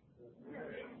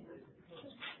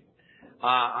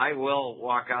 I will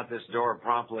walk out this door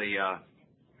promptly. I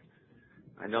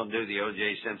don't do the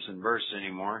O.J. Simpson burst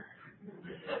anymore.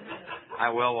 I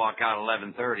will walk out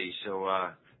 11:30, so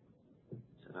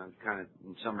I'm kind of,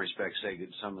 in some respects, say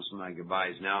some of my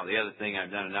goodbyes now. The other thing,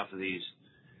 I've done enough of these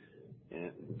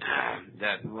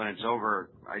that when it's over,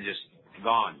 I just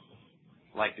gone.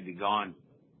 Like to be gone.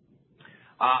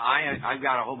 I've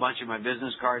got a whole bunch of my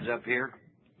business cards up here.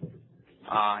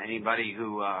 Anybody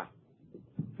who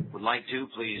would like to,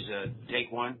 please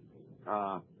take one.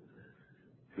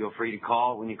 Feel free to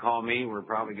call. When you call me, we're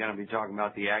probably going to be talking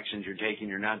about the actions you're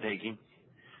taking or not taking.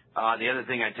 The other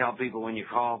thing I tell people when you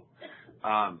call,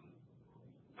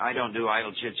 I don't do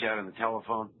idle chit-chat on the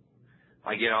telephone.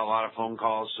 I get a lot of phone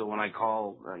calls, so when I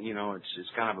call, it's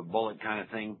kind of a bullet kind of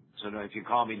thing. So if you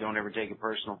call me, don't ever take it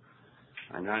personal.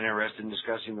 I'm not interested in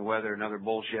discussing the weather and other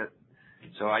bullshit.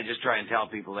 So I just try and tell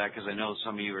people that because I know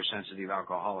some of you are sensitive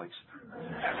alcoholics.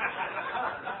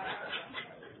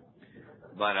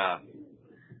 But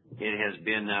it has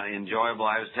been enjoyable.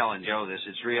 I was telling Joe this.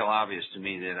 It's real obvious to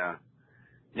me that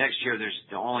next year there's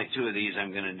only 2 of these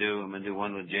I'm going to do. I'm going to do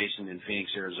one with Jason in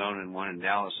Phoenix, Arizona, and one in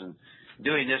Dallas. And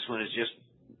doing this one has just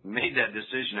made that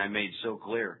decision I made so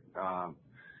clear.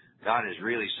 God is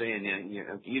really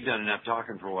saying, you've done enough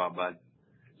talking for a while, bud.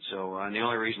 So the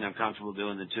only reason I'm comfortable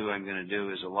doing the 2 I'm going to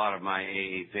do is a lot of my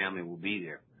AA family will be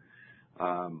there.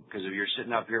 Because if you're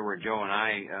sitting up here where Joe and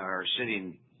I are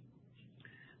sitting,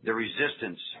 the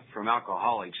resistance from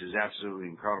alcoholics is absolutely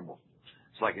incredible.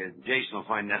 It's like Jason will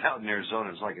find that out in Arizona.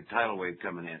 It's like a tidal wave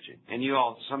coming at you. And you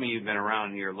all, some of you have been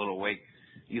around and you're a little awake.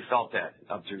 You felt that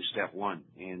up through step 1.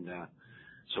 And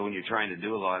so when you're trying to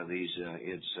do a lot of these,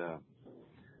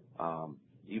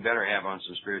 you better have on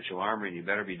some spiritual armor and you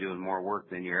better be doing more work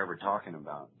than you're ever talking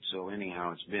about. So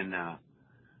anyhow, it's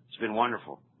been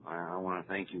wonderful. I want to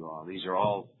thank you all. These are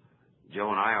all, Joe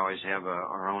and I always have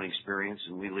our own experience,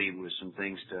 and we leave with some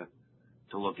things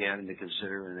to look at and to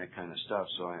consider and that kind of stuff.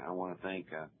 So I want to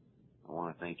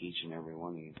thank each and every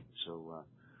one of you. So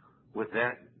with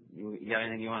that, you got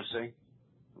anything you want to say?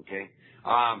 Okay.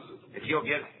 If you'll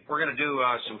we're going to do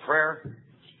some prayer.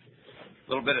 A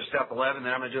little bit of step 11,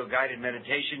 then I'm going to do a guided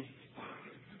meditation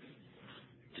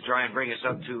to try and bring us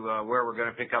up to where we're going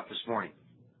to pick up this morning.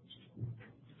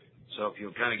 So if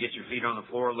you'll kind of get your feet on the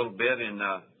floor a little bit and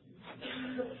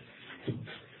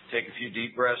take a few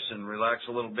deep breaths and relax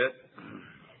a little bit.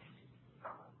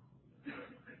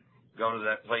 Go to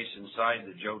that place inside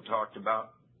that Joe talked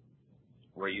about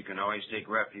where you can always take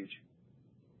refuge.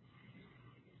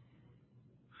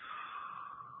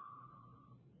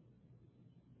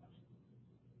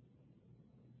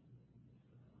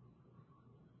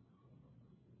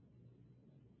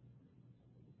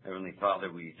 Heavenly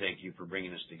Father, we thank you for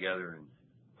bringing us together in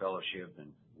fellowship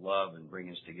and love and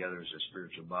bringing us together as a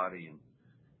spiritual body. And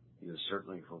you have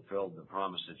certainly fulfilled the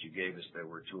promise that you gave us that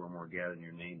where 2 or more gather in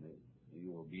your name, that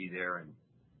you will be there. And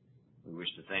we wish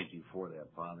to thank you for that,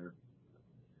 Father.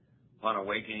 Upon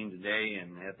awakening today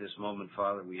and at this moment,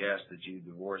 Father, we ask that you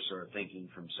divorce our thinking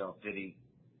from self-pity,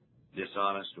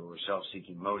 dishonest or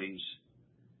self-seeking motives.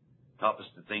 Help us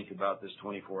to think about this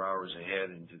 24 hours ahead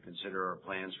and to consider our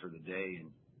plans for the day.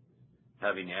 And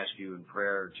having asked you in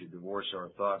prayer to divorce our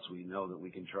thoughts, we know that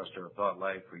we can trust our thought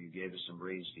life, for you gave us some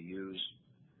brains to use.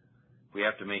 If we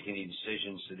have to make any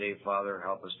decisions today, Father,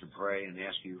 help us to pray and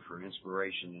ask you for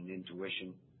inspiration and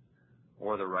intuition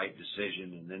or the right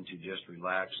decision, and then to just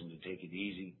relax and to take it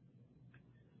easy.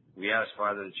 We ask,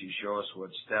 Father, that you show us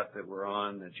what step that we're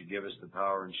on, that you give us the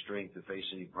power and strength to face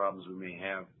any problems we may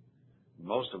have.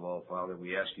 Most of all, Father,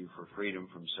 we ask you for freedom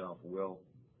from self-will.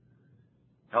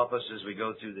 Help us as we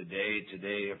go through the day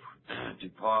today to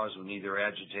pause when either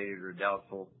agitated or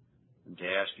doubtful, and to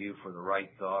ask you for the right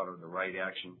thought or the right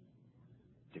action,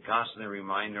 to constantly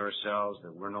remind ourselves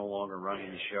that we're no longer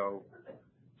running the show,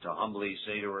 to humbly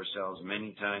say to ourselves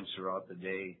many times throughout the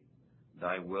day,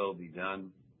 thy will be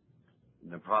done.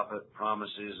 And the prophet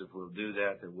promises if we'll do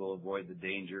that we'll avoid the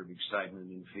danger of excitement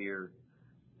and fear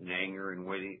and anger and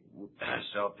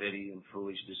self-pity and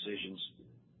foolish decisions.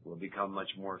 We'll become much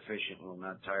more efficient. We'll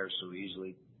not tire so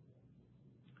easily.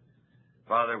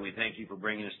 Father, we thank you for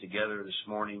bringing us together this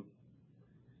morning.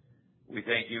 We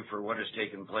thank you for what has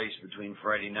taken place between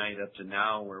Friday night up to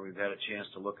now, where we've had a chance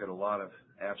to look at a lot of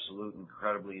absolute,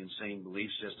 incredibly insane belief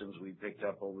systems we've picked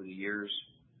up over the years,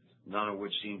 none of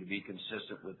which seem to be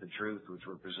consistent with the truth which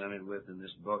we're presented with in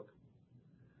this book.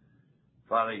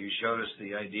 Father, you showed us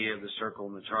the idea of the circle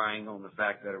and the triangle and the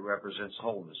fact that it represents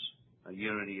wholeness, a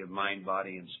unity of mind,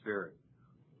 body, and spirit,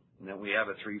 and that we have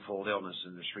a threefold illness,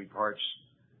 and there's three parts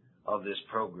of this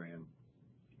program.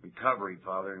 Recovery,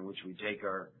 Father, in which we take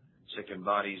our sickened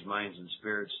bodies, minds, and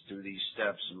spirits through these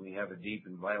steps, and we have a deep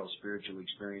and vital spiritual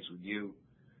experience with you,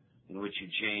 in which you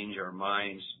change our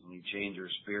minds and you change our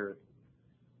spirit.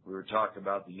 We were talking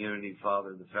about the unity,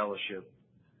 Father, the fellowship,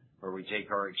 where we take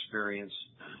our experience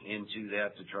into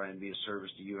that to try and be a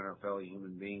service to you and our fellow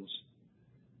human beings.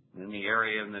 And in the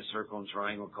area in the circle and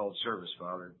triangle called service,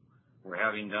 Father, where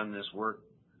having done this work,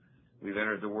 we've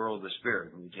entered the world of the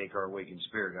Spirit, and we take our awakened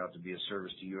spirit out to be a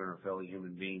service to you and our fellow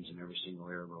human beings in every single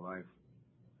area of our life.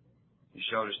 You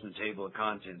showed us in the table of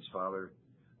contents, Father,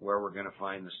 where we're going to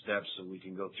find the steps so we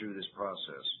can go through this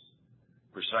process.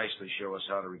 Precisely show us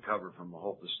how to recover from a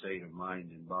hopeless state of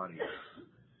mind and body.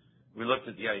 We looked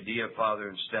at the idea, Father,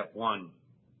 in step 1,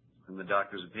 from the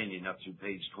doctor's opinion up through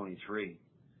page 23.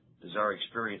 Does our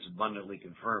experience abundantly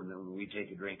confirm that when we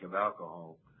take a drink of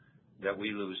alcohol, that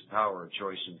we lose power,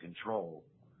 choice, and control?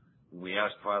 And we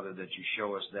ask, Father, that you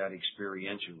show us that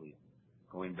experientially,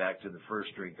 going back to the first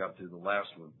drink up to the last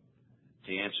one,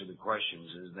 to answer the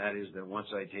questions. That is that once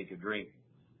I take a drink,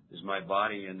 is my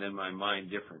body and then my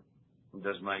mind different? And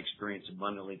does my experience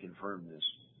abundantly confirm this?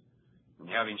 And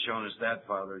having shown us that,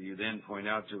 Father, you then point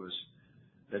out to us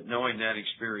that knowing that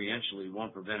experientially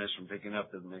won't prevent us from picking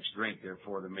up the next drink.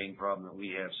 Therefore, the main problem that we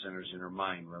have centers in our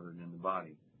mind rather than in the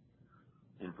body.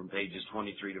 And from pages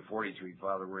 23 to 43,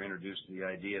 Father, we're introduced to the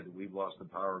idea that we've lost the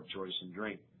power of choice and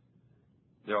drink.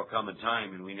 There'll come a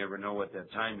time, and we never know what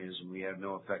that time is, and we have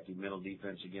no effective mental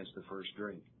defense against the first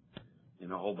drink.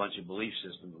 And a whole bunch of belief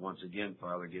systems, once again,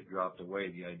 Father, get dropped away.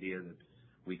 The idea that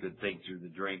we could think through the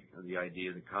drink, or the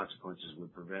idea that consequences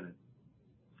would prevent it.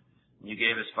 And you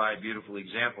gave us 5 beautiful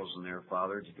examples in there,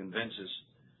 Father, to convince us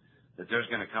that there's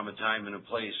going to come a time and a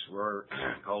place where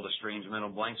called a strange mental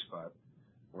blank spot,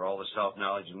 where all the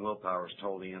self-knowledge and willpower is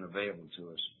totally unavailable to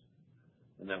us.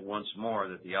 And that once more,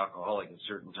 that the alcoholic at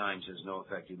certain times has no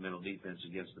effective mental defense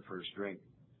against the first drink,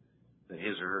 that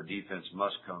his or her defense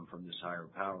must come from this higher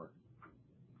power.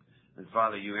 And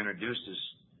Father, you introduced us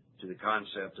to the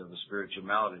concept of the spiritual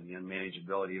malady, the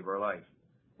unmanageability of our life.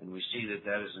 And we see that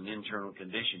that is an internal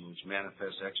condition which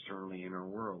manifests externally in our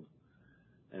world.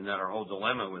 And that our whole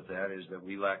dilemma with that is that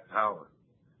we lack power,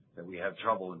 that we have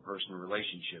trouble in personal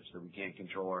relationships, that we can't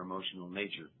control our emotional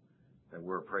nature, that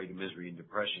we're a prey to misery and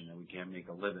depression, that we can't make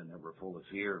a living, that we're full of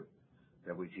fear,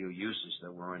 that we feel useless,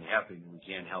 that we're unhappy, and we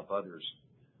can't help others.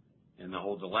 And the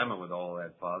whole dilemma with all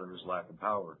that, Father, is lack of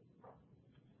power.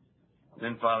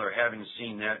 Then, Father, having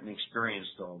seen that and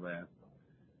experienced all that,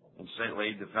 and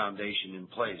laid the foundation in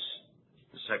place,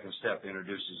 the second step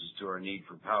introduces us to our need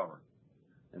for power.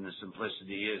 And the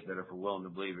simplicity is that if we're willing to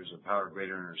believe there's a power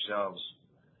greater than ourselves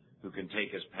who can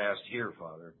take us past here,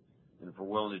 Father, and if we're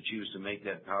willing to choose to make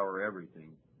that power everything,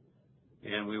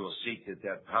 and we will seek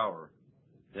that power,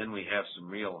 then we have some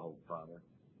real hope, Father.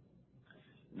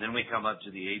 And then we come up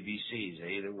to the ABCs,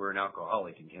 A, that we're an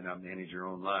alcoholic and cannot manage our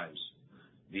own lives,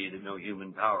 B, that no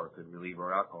human power could relieve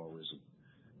our alcoholism,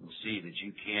 and C, that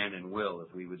you can and will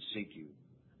if we would seek you.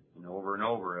 And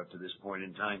over up to this point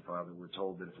in time, Father, we're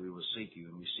told that if we will seek you,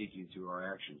 and we seek you through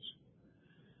our actions.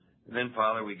 And then,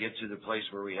 Father, we get to the place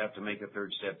where we have to make a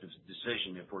third step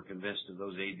decision if we're convinced of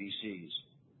those ABCs.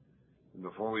 And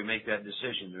before we make that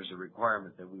decision, there's a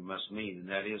requirement that we must meet, and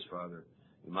that is, Father,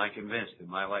 am I convinced that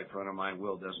my life run on my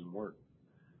will doesn't work?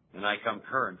 And I come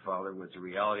current, Father, with the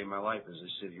reality of my life as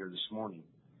I sit here this morning.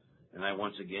 And I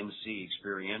once again see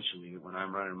experientially that when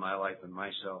I'm running my life in my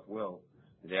self-will,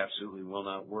 it absolutely will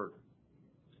not work.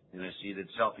 And I see that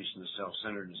selfishness,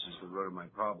 self-centeredness is the root of my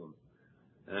problem.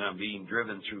 And I'm being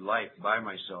driven through life by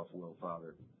my self-will,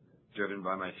 Father, driven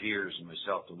by my fears and my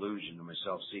self-delusion and my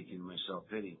self-seeking and my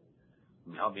self-pity.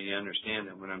 And help me to understand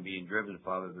that when I'm being driven,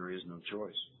 Father, there is no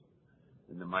choice.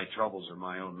 And that my troubles are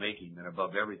my own making, that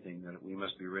above everything, that we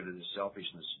must be rid of this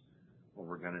selfishness or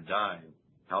we're going to die.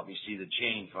 Help me see the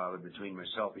chain, Father, between my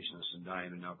selfishness and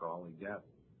dying an alcoholic death.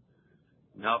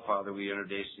 Now, Father, we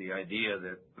introduce the idea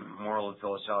that moral and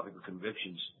philosophical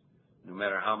convictions, no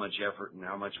matter how much effort and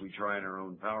how much we try in our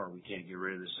own power, we can't get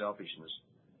rid of the selfishness,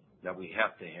 that we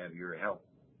have to have your help.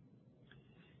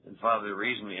 And Father, the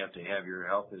reason we have to have your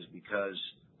help is because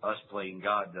us playing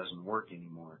God doesn't work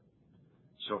anymore.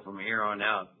 So from here on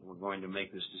out, we're going to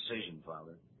make this decision,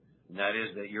 Father. And that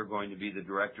is that you're going to be the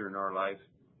director in our life,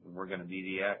 and we're going to be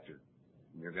the actor.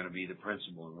 And you're going to be the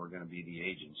principal, and we're going to be the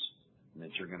agents. And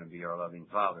that you're going to be our loving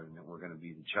Father, and that we're going to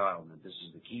be the child, and that this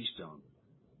is the keystone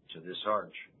to this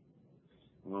arch.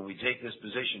 And when we take this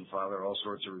position, Father, all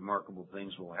sorts of remarkable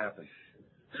things will happen.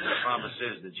 And the promise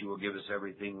is that you will give us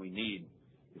everything we need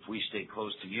if we stay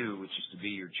close to you, which is to be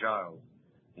your child,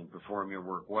 and perform your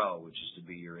work well, which is to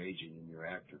be your agent and your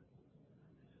actor.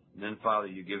 And then, Father,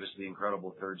 you give us the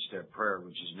incredible third step prayer,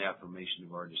 which is an affirmation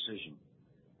of our decision.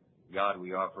 God,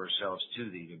 we offer ourselves to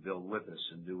thee to build with us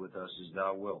and do with us as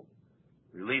thou wilt.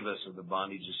 Relieve us of the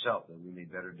bondage of self, that we may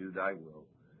better do thy will.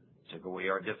 Take away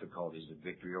our difficulties, that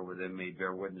victory over them may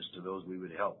bear witness to those we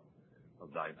would help.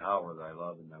 Of thy power, thy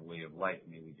love, and thy way of life,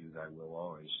 may we do thy will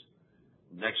always.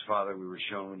 Next, Father, we were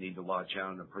shown we need to launch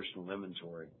out on a personal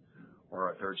inventory, or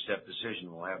our third step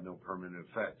decision will have no permanent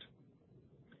effect.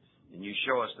 And you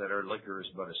show us that our liquor is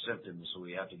but a symptom, so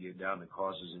we have to get down to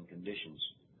causes and conditions.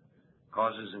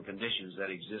 Causes and conditions that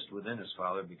exist within us,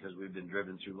 Father, because we've been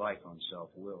driven through life on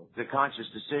self-will. The conscious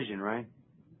decision, right?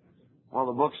 Well,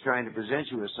 the book's trying to present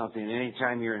you with something, and any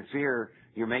time you're in fear,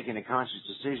 you're making a conscious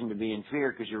decision to be in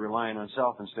fear because you're relying on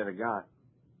self instead of God.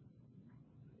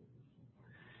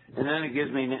 And then it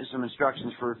gives me some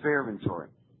instructions for a fear inventory.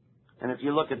 And if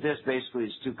you look at this, basically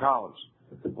it's two columns.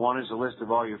 One is a list of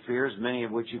all your fears, many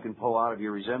of which you can pull out of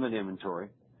your resentment inventory.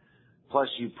 Plus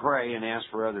you pray and ask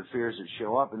for other fears that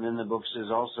show up. And then the book says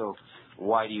also,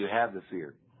 why do you have the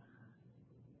fear?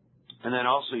 And then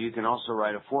also you can also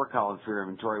write a 4-column fear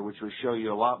inventory, which will show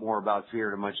you a lot more about fear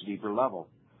at a much deeper level.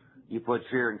 You put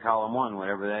fear in column 1,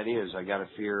 whatever that is. I got a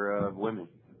fear of women.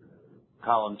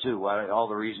 Column 2, all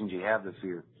the reasons you have the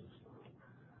fear.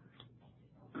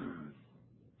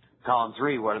 Column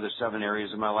 3, what are the 7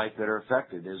 areas of my life that are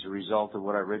affected as a result of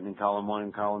what I've written in column 1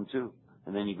 and column 2?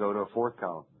 And then you go to a 4th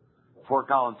column.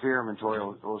 4-column fear inventory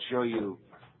will show you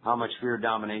how much fear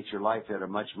dominates your life at a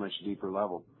much, much deeper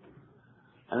level.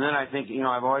 And then I think,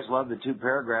 I've always loved the 2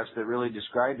 paragraphs that really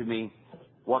describe to me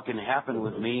what can happen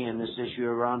with me in this issue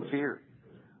around fear,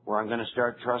 where I'm going to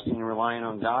start trusting and relying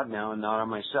on God now and not on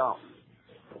myself.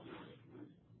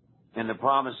 And the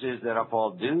promise is that if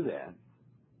I'll do that,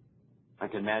 I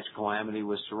can match calamity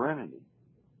with serenity.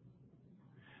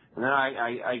 And then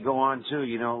I go on too,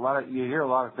 you hear a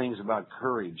lot of things about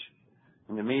courage.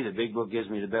 And to me, the big book gives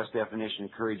me the best definition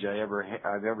of courage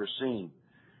I've ever seen.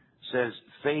 It says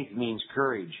faith means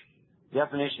courage.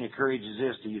 Definition of courage is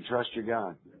this: do you trust your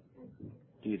God?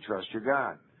 Do you trust your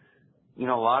God? A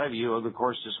lot of you over the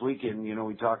course this weekend,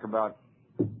 we talk about,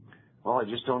 well, I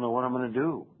just don't know what I'm going to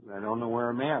do. I don't know where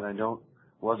I'm at.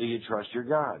 Well, do you trust your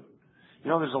God?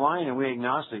 There's a line in We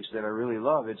Agnostics that I really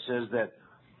love. It says that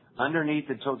underneath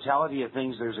the totality of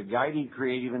things, there's a guiding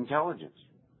creative intelligence.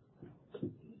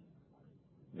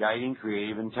 Guiding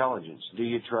creative intelligence. Do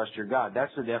you trust your God?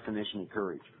 That's the definition of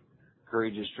courage.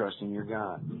 Courage is trusting your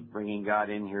God, bringing God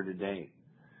in here today.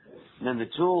 And then the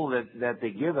tool that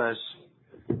they give us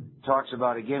talks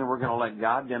about, again, we're going to let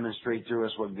God demonstrate through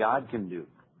us what God can do.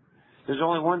 There's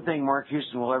only one thing Mark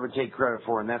Houston will ever take credit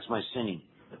for, and that's my sinning.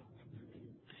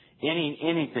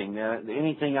 Anything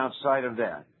outside of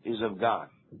that is of God.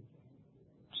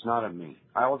 It's not of me.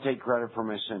 I will take credit for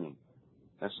my sinning.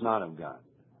 That's not of God.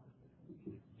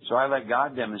 So I let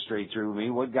God demonstrate through me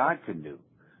what God can do.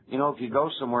 If you go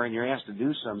somewhere and you're asked to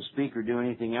do something, speak or do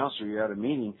anything else, or you're at a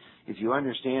meeting, if you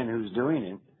understand who's doing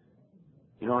it,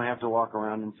 you don't have to walk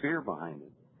around in fear behind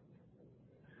it.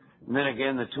 And then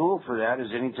again, the tool for that is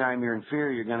anytime you're in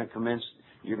fear,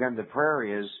 the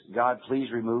prayer is, God,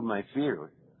 please remove my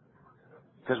fear.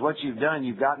 Because what you've done,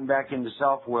 you've gotten back into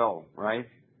self-will, right?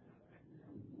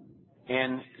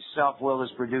 And self-will has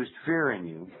produced fear in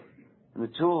you. And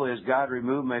the tool is, God,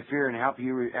 remove my fear and help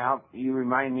you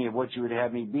remind me of what you would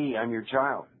have me be. I'm your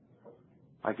child.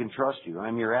 I can trust you.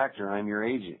 I'm your actor. I'm your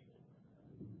agent.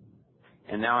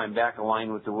 And now I'm back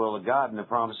aligned with the will of God, and the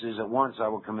promise is at once I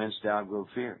will commence to outgrow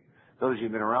fear. Those of you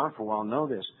who've been around for a while know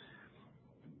this.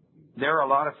 There are a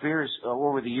lot of fears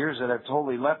over the years that have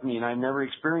totally left me, and I've never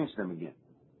experienced them again.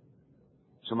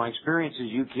 So my experience is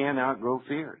you can outgrow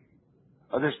fear.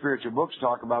 Other spiritual books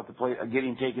talk about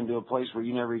getting taken to a place where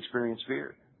you never experienced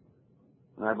fear.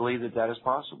 And I believe that is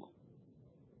possible.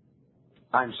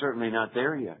 I'm certainly not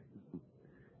there yet.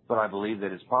 But I believe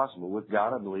that it's possible. With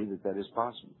God, I believe that is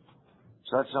possible.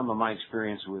 So that's some of my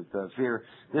experience with fear.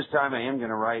 This time I am going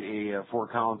to write a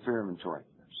 4-column fear inventory.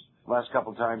 Last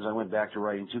couple of times I went back to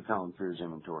writing 2-column fears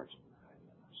inventories.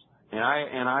 And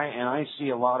I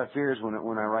see a lot of fears when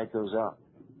I write those out.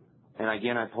 And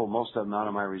again, I pull most of them out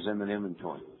of my resentment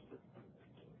inventory.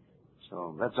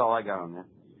 So that's all I got on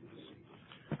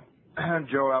that.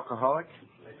 Joe, alcoholic.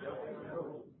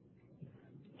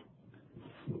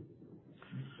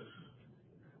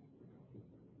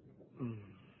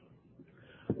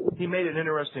 He made an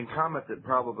interesting comment that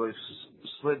probably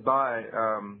slid by,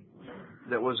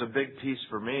 that was a big piece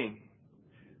for me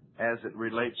as it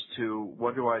relates to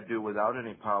what do I do without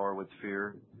any power with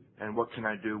fear, and what can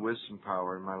I do with some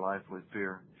power in my life with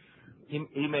fear.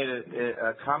 He made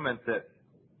a comment that,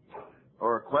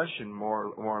 or a question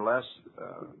more or less,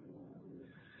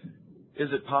 is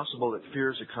it possible that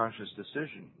fear is a conscious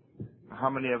decision? How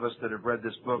many of us that have read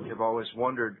this book have always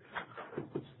wondered,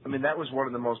 I mean, that was one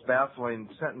of the most baffling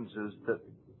sentences that,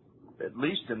 at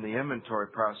least in the inventory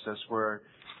process, where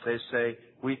they say,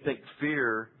 we think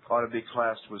fear ought to be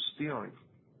classed with stealing.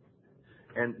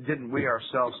 And didn't we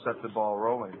ourselves set the ball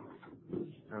rolling?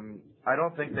 I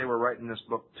don't think they were writing this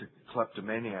book to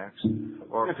kleptomaniacs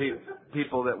or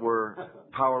people that were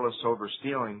powerless over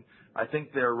stealing. I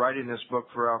think they're writing this book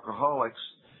for alcoholics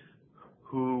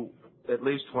who, at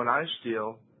least when I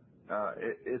steal,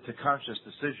 it's a conscious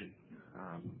decision.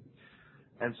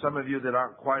 And some of you that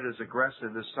aren't quite as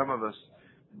aggressive as some of us,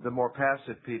 the more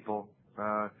passive people,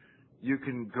 you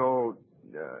can go,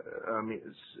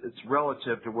 it's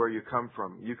relative to where you come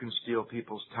from. You can steal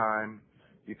people's time.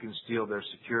 You can steal their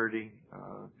security.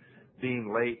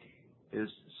 Being late is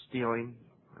stealing.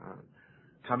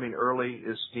 Coming early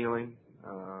is stealing.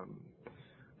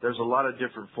 There's a lot of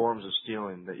different forms of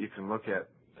stealing that you can look at.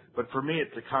 But for me,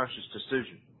 it's a conscious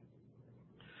decision.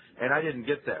 And I didn't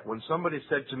get that. When somebody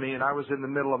said to me, and I was in the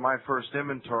middle of my first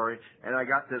inventory, and I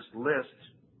got this list,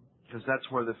 because that's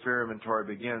where the fear inventory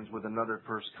begins, with another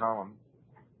first column.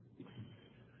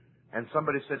 And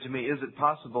somebody said to me, is it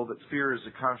possible that fear is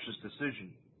a conscious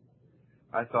decision?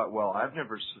 I thought, well, I've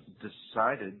never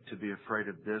decided to be afraid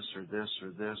of this or this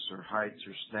or this or heights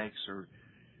or snakes or...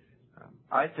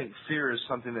 I think fear is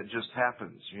something that just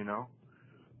happens, you know.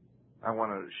 I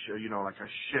want to show, you know, like a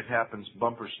shit happens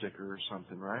bumper sticker or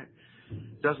something, right?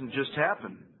 It doesn't just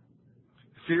happen.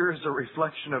 Fear is a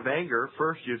reflection of anger.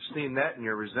 First, you've seen that in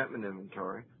your resentment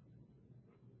inventory,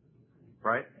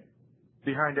 right?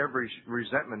 Behind every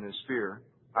resentment is fear.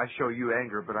 I show you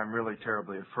anger, but I'm really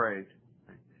terribly afraid.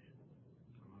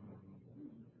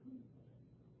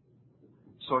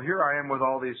 So here I am with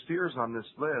all these fears on this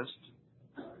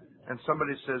list, and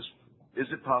somebody says, is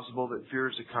it possible that fear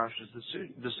is a conscious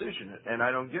decision? And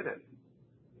I don't get it.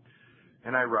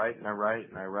 And I write, and I write,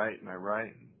 and I write, and I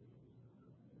write.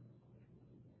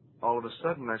 All of a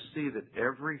sudden, I see that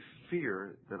every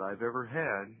fear that I've ever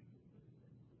had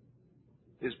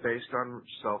is based on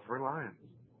self-reliance.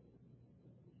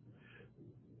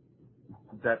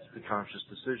 That's the conscious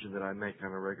decision that I make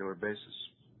on a regular basis,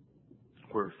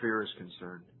 where fear is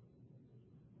concerned.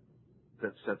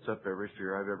 That sets up every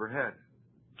fear I've ever had,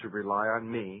 to rely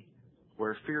on me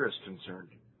where fear is concerned.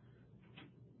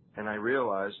 And I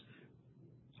realize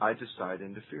I decide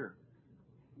into fear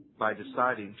by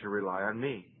deciding to rely on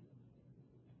me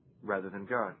rather than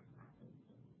God.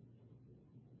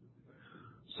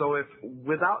 So if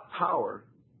without power,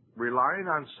 relying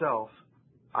on self,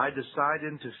 I decide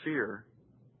into fear,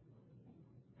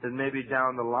 then maybe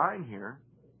down the line here,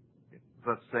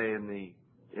 let's say in the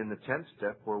 10th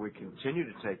step where we continue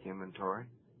to take inventory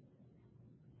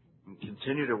and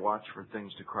continue to watch for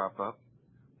things to crop up,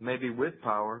 maybe with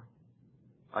power,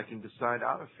 I can decide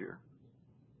out of fear.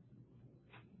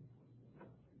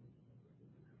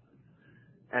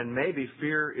 And maybe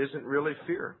fear isn't really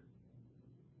fear.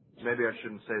 Maybe I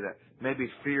shouldn't say that. Maybe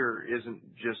fear isn't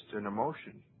just an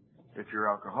emotion. If you're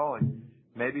alcoholic,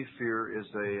 maybe fear is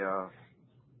a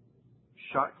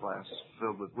shot glass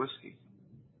filled with whiskey.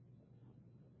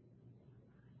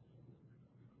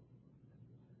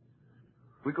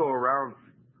 We go around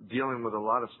dealing with a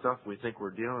lot of stuff we think we're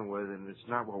dealing with, and it's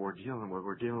not what we're dealing with.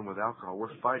 We're dealing with alcohol.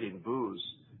 We're fighting booze.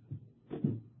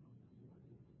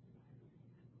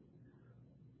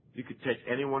 You could take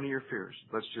any one of your fears.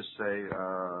 Let's just say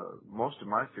most of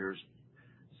my fears,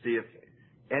 see if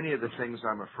any of the things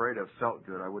I'm afraid of felt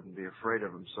good, I wouldn't be afraid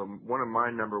of them. So one of my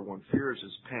number one fears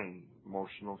is pain,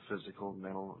 emotional, physical,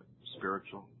 mental,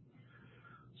 spiritual.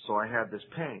 So I have this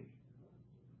pain.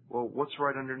 Well, what's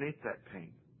right underneath that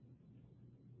pain?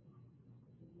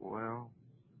 Well,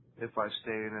 if I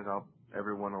stay in it,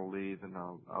 everyone will leave and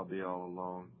I'll be all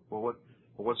alone. Well,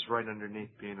 what's right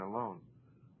underneath being alone?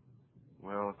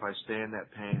 Well, if I stay in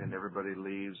that pain and everybody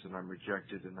leaves and I'm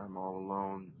rejected and I'm all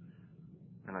alone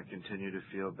and I continue to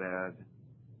feel bad,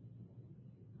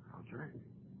 I'll drink.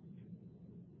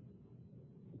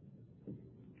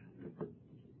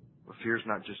 But fear's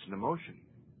not just an emotion.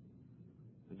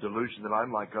 delusion that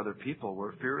I'm like other people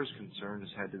where fear is concerned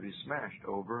has had to be smashed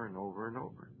over and over and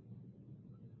over.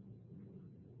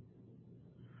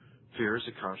 Fear is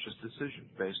a conscious decision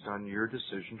based on your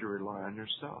decision to rely on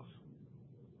yourself.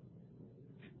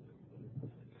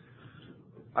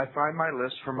 I find my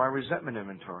list for my resentment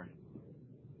inventory.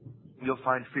 You'll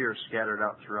find fear scattered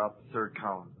out throughout the third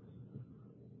column.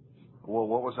 Well,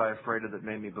 what was I afraid of that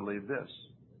made me believe this?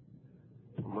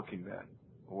 Looking back.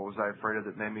 What was I afraid of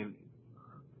that made me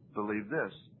believe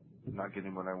this? Not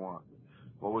getting what I want.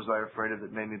 What was I afraid of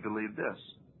that made me believe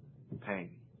this?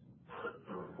 Pain.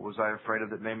 What was I afraid of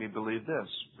that made me believe this?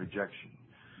 Rejection.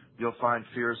 You'll find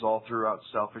fears all throughout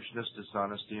selfishness,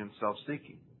 dishonesty, and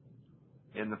self-seeking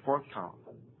in the fourth column.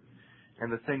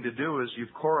 And the thing to do is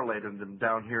you've correlated them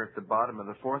down here at the bottom of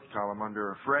the fourth column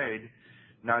under afraid.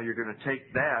 Now you're going to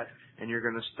take that and you're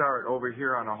going to start over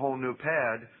here on a whole new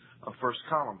pad of first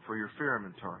column for your fear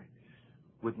inventory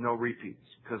with no repeats.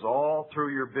 Because all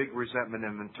through your big resentment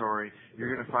inventory,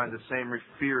 you're going to find the same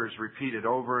fears repeated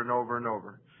over and over and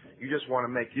over. You just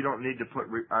want to you don't need to put,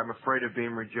 I'm afraid of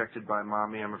being rejected by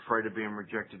mommy, I'm afraid of being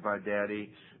rejected by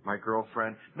daddy, my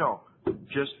girlfriend. No,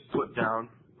 just put down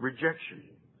rejection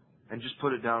and just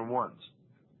put it down once.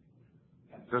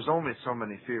 There's only so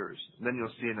many fears. Then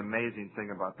you'll see an amazing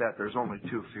thing about that. There's only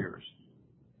 2 fears.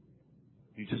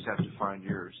 You just have to find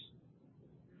yours.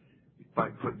 You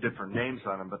might put different names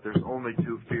on them, but there's only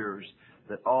 2 fears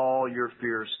that all your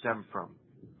fears stem from.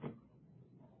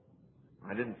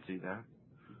 I didn't see that.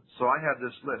 So I have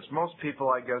this list. Most people,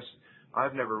 I guess,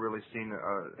 I've never really seen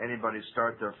anybody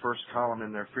start their first column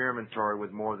in their fear inventory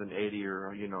with more than 80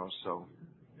 or, so,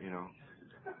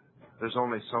 there's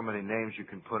only so many names you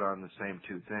can put on the same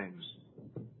 2 things.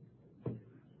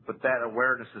 But that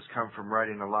awareness has come from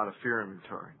writing a lot of fear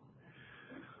inventory.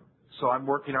 So I'm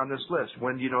working on this list.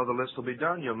 When do you know the list will be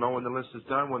done? You'll know when the list is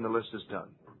done, when the list is done.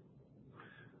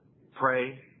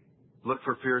 Pray. Look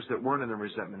for fears that weren't in the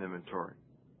resentment inventory.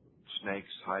 Snakes,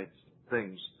 heights,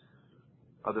 things,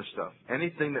 other stuff.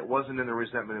 Anything that wasn't in the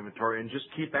resentment inventory, and just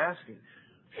keep asking.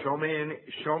 Show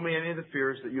me any of the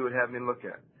fears that you would have me look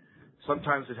at.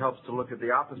 Sometimes it helps to look at the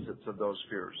opposites of those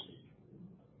fears.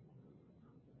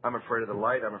 I'm afraid of the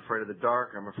light. I'm afraid of the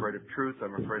dark. I'm afraid of truth.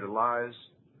 I'm afraid of lies.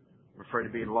 I'm afraid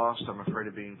of being lost. I'm afraid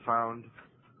of being found.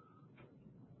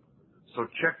 So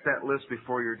check that list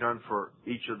before you're done for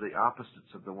each of the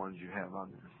opposites of the ones you have on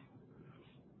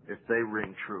there, if they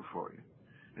ring true for you.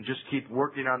 And just keep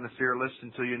working on the fear list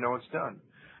until you know it's done.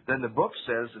 Then the book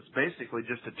says it's basically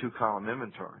just a 2-column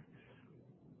inventory.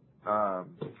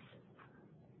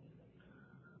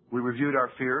 We reviewed our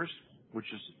fears,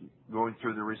 which is going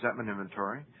through the resentment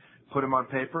inventory. Put them on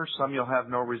paper. Some you'll have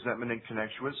no resentment in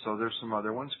connection with, so there's some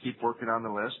other ones. Keep working on the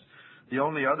list. The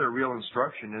only other real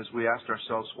instruction is we asked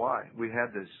ourselves why we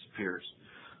had these fears.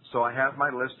 So I have my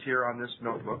list here on this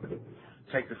notebook.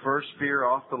 Take the first fear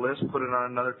off the list, put it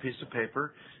on another piece of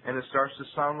paper, and it starts to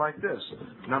sound like this.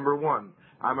 Number 1,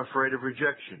 I'm afraid of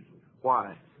rejection.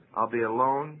 Why? I'll be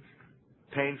alone,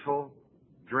 painful,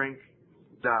 drink,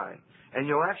 die. And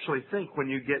you'll actually think when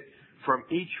you get from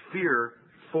each fear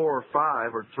 4 or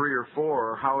 5 or 3 or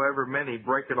 4 or however many,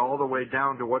 break it all the way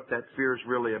down to what that fear is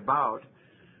really about,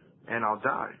 and I'll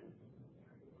die.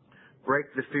 Break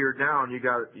the fear down.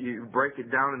 You break it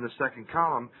down in the second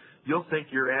column. You'll think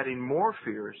you're adding more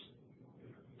fears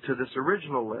to this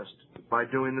original list by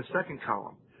doing the second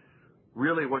column.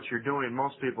 Really what you're doing,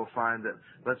 most people find that,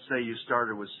 let's say you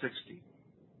started with 60.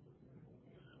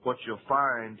 What you'll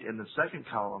find in the second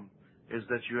column is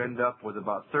that you end up with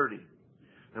about 30.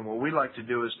 And what we like to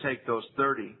do is take those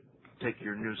 30, take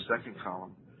your new second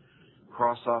column,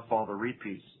 cross off all the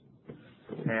repeats,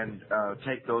 and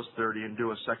take those 30 and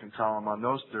do a second column on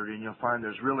those 30, and you'll find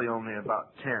there's really only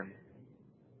about 10.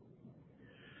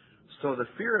 So the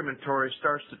fear inventory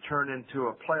starts to turn into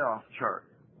a playoff chart.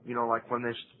 Like when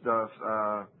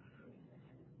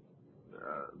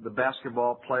the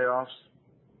basketball playoffs,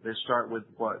 they start with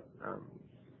what?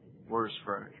 Where's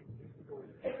French?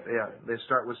 Yeah, they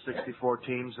start with 64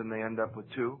 teams and they end up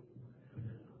with 2.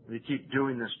 You keep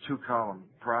doing this 2-column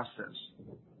process.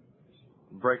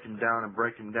 Break them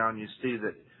down, you see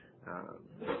that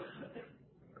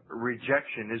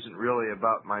rejection isn't really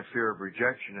about my fear of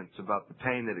rejection. It's about the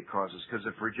pain that it causes. Because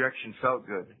if rejection felt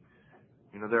good,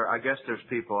 I guess there's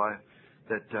people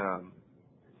that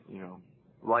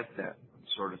like that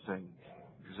sort of thing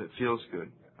because it feels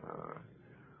good.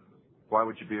 Why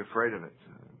would you be afraid of it?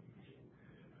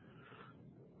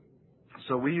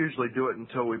 So we usually do it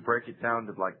until we break it down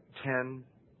to like 10.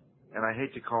 And I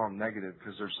hate to call them negative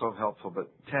because they're so helpful,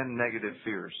 but 10 negative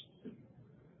fears.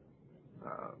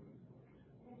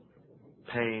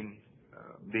 Pain,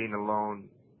 being alone,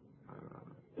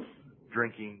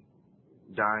 drinking,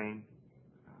 dying.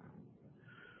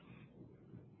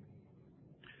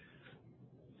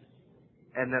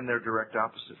 And then they're direct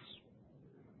opposites.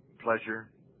 Pleasure,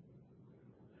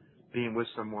 being with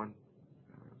someone,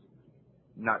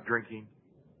 not drinking,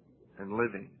 and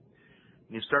living.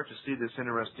 And you start to see this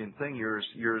interesting thing. You're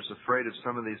as afraid of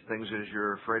some of these things as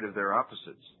you're afraid of their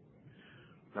opposites.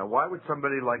 Now, why would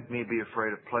somebody like me be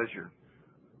afraid of pleasure?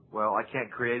 Well, I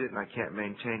can't create it and I can't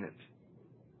maintain it.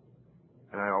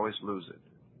 And I always lose it.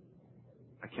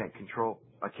 I can't control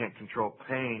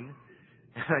pain,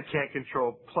 and I can't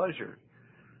control pleasure.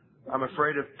 I'm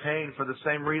afraid of pain for the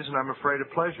same reason I'm afraid of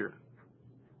pleasure.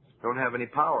 Don't have any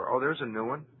power. Oh, there's a new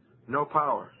one. No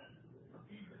power.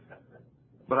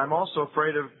 But I'm also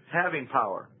afraid of having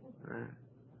power.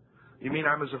 You mean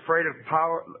I'm as afraid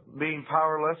of being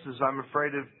powerless as I'm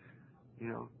afraid of,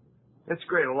 It's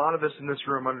great. A lot of us in this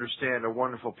room understand a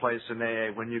wonderful place in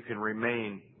AA when you can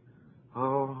remain.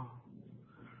 Oh,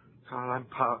 God,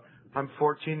 I'm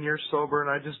 14 years sober and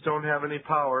I just don't have any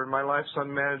power and my life's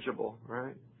unmanageable,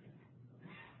 right?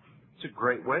 It's a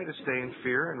great way to stay in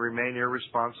fear and remain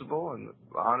irresponsible and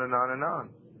on and on and on.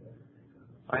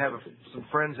 I have some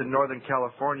friends in Northern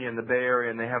California in the Bay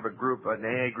Area, and they have an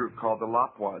AA group called the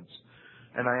Lopwads.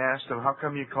 And I asked them, how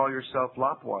come you call yourself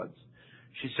Lopwads?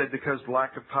 She said, because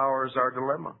lack of power is our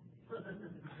dilemma.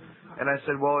 And I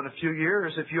said, well, in a few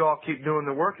years, if you all keep doing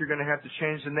the work, you're going to have to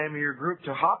change the name of your group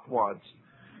to Hopwads.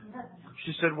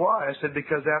 She said, why? I said,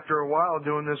 because after a while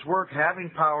doing this work, having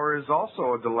power is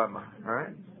also a dilemma,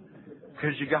 right?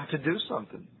 Because you got to do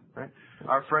something, right?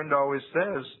 Our friend always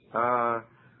says,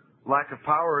 lack of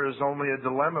power is only a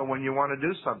dilemma when you want to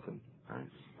do something, right?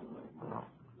 Well,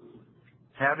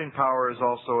 having power is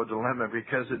also a dilemma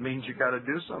because it means you got to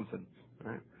do something,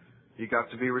 right? You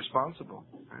got to be responsible,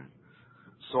 right?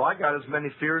 So I got as many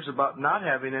fears about not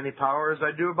having any power as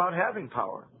I do about having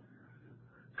power.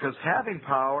 Because having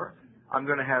power, I'm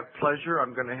going to have pleasure,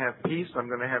 I'm going to have peace, I'm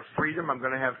going to have freedom, I'm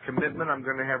going to have commitment, I'm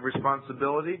going to have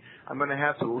responsibility, I'm going to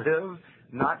have to live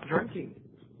not drinking.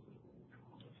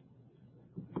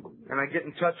 And I get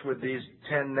in touch with these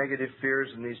 10 negative fears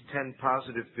and these 10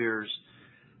 positive fears,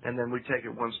 and then we take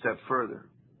it one step further.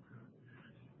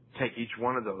 Take each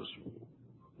one of those,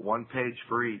 one page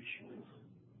for each.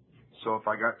 So if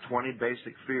I got 20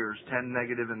 basic fears, 10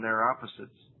 negative and their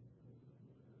opposites,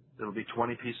 it'll be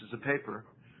 20 pieces of paper.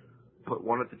 Put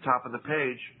one at the top of the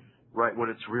page, write what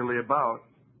it's really about,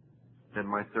 then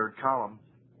my third column,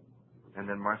 and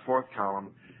then my fourth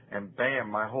column, and bam,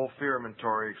 my whole fear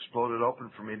inventory exploded open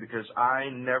for me because I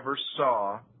never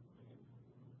saw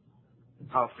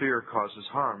how fear causes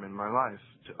harm in my life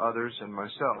to others and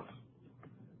myself.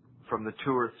 From the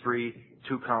 2 or 3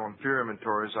 2-column fear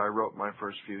inventories I wrote my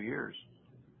first few years.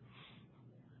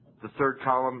 The third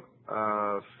column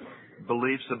of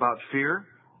beliefs about fear,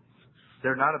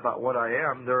 they're not about what I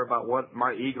am, they're about what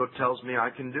my ego tells me I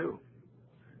can do.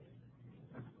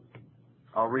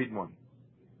 I'll read one.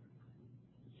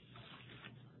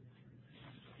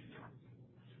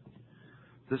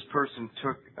 This person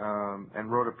took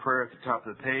and wrote a prayer at the top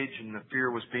of the page, and the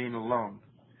fear was being alone.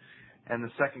 And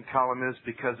the second column is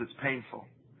because it's painful.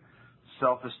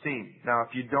 Self-esteem. Now,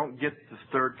 if you don't get the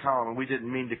third column, and we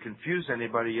didn't mean to confuse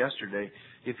anybody yesterday,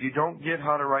 if you don't get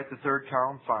how to write the third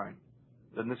column, fine.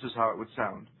 Then this is how it would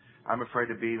sound. I'm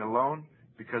afraid of being alone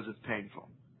because it's painful.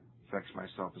 It affects my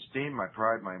self-esteem, my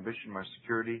pride, my ambition, my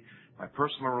security, my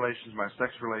personal relations, my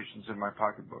sex relations, and my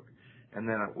pocketbook. And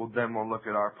then we'll look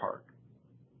at our part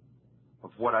of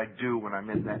what I do when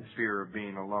I'm in that fear of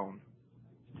being alone.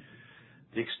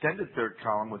 The extended third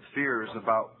column with fear is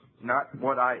about not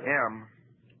what I am,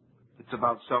 it's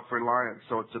about self-reliance,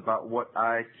 so it's about what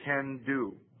I can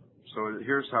do. So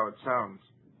here's how it sounds.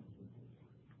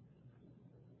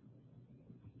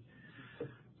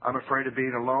 I'm afraid of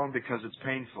being alone because it's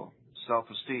painful.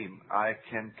 Self-esteem. I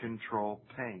can control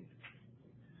pain.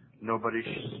 Nobody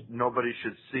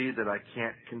should see that I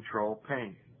can't control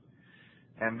pain.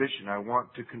 Ambition. I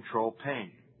want to control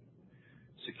pain.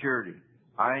 Security.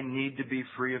 I need to be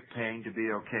free of pain to be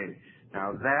okay.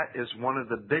 Now that is one of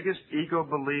the biggest ego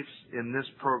beliefs in this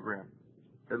program.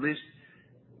 At least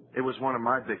it was one of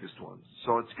my biggest ones.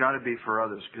 So it's got to be for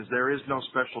others because there is no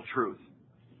special truth.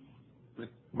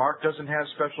 Mark doesn't have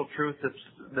special truth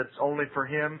that's only for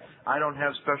him. I don't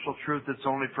have special truth that's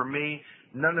only for me.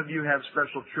 None of you have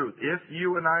special truth. If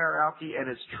you and I are Alki and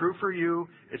it's true for you,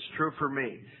 it's true for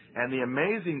me. And the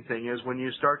amazing thing is when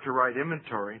you start to write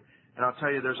inventory, and I'll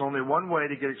tell you there's only one way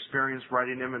to get experience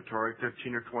writing inventory,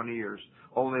 15 or 20 years.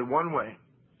 Only one way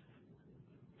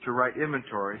to write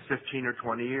inventory, 15 or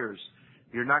 20 years.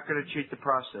 You're not going to cheat the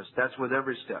process. That's with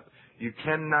every step. You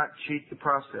cannot cheat the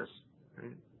process.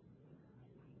 Right?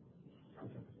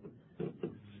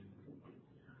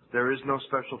 There is no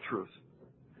special truth.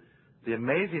 The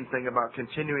amazing thing about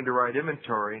continuing to write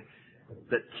inventory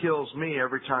that kills me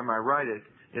every time I write it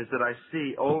is that I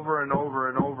see over and over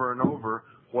and over and over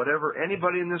whatever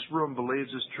anybody in this room believes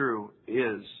is true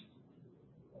is,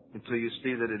 until you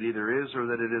see that it either is or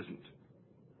that it isn't.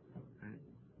 Right?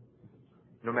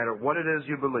 No matter what it is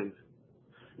you believe,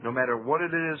 no matter what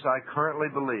it is I currently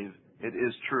believe, it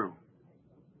is true.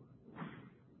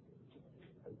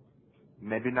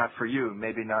 Maybe not for you,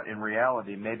 maybe not in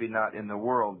reality, maybe not in the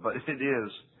world, but it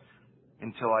is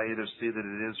until I either see that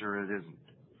it is or it isn't.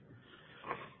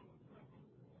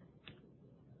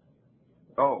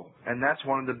 Oh, and that's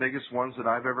one of the biggest ones that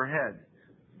I've ever had.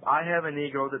 I have an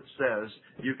ego that says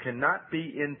you cannot be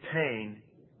in pain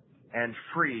and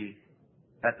free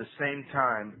at the same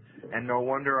time, and no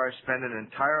wonder I spend an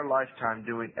entire lifetime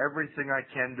doing everything I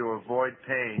can to avoid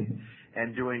pain,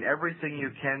 and doing everything you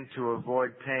can to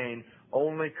avoid pain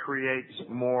only creates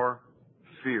more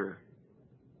fear,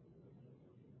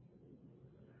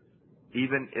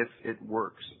 even if it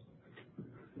works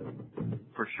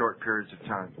for short periods of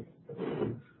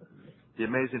time. The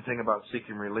amazing thing about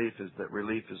seeking relief is that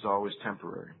relief is always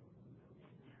temporary.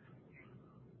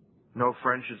 No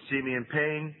friend should see me in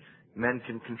pain. Men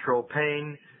can control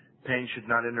pain. Pain should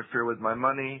not interfere with my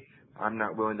money. I'm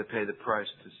not willing to pay the price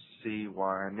to see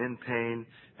why I'm in pain,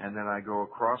 and then I go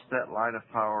across that line of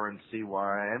power and see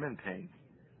why I am in pain.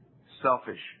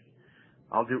 Selfish.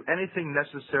 I'll do anything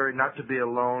necessary not to be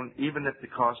alone, even at the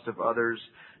cost of others,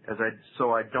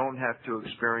 so I don't have to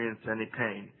experience any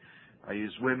pain. I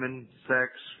use women,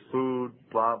 sex, food,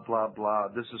 blah, blah, blah.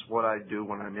 This is what I do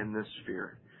when I'm in this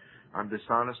sphere. I'm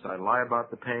dishonest. I lie about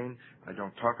the pain. I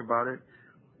don't talk about it.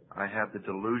 I have the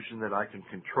delusion that I can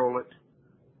control it.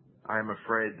 I am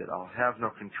afraid that I'll have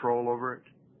no control over it.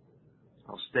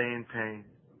 I'll stay in pain.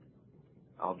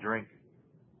 I'll drink.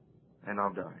 And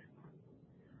I'll die.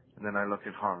 And then I look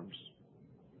at harms.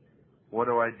 What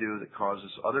do I do that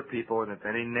causes other people, and if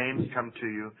any names come to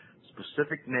you,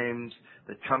 specific names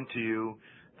that come to you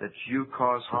that you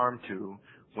cause harm to,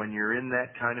 when you're in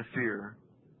that kind of fear,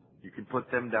 you can put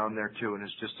them down there too, and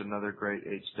it's just another great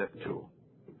 8-step tool.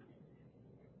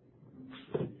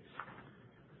 It's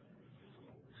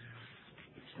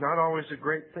not always a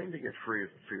great thing to get free of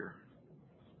fear.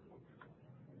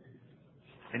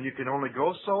 And you can only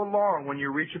go so long when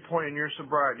you reach a point in your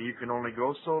sobriety. You can only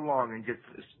go so long and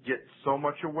get so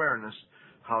much awareness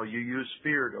how you use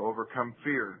fear to overcome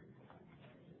fear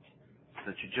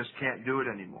that you just can't do it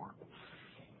anymore.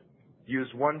 Use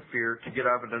one fear to get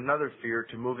out of another fear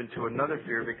to move into another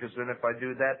fear, because then if I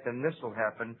do that, then this will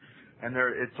happen. And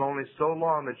it's only so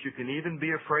long that you can even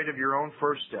be afraid of your own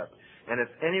first step. And if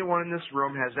anyone in this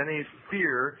room has any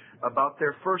fear about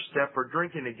their first step or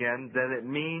drinking again, then it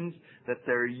means that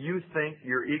you think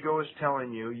your ego is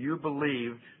telling you, you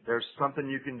believe there's something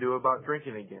you can do about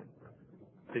drinking again.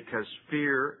 Because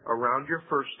fear around your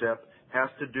first step has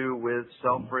to do with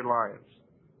self-reliance.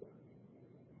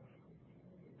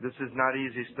 This is not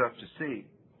easy stuff to see.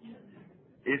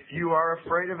 If you are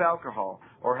afraid of alcohol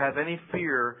or have any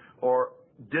fear or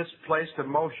displaced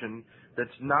emotion that's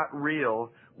not real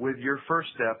with your first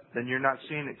step, then you're not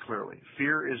seeing it clearly.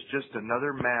 Fear is just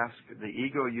another mask the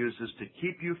ego uses to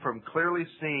keep you from clearly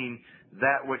seeing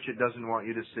that which it doesn't want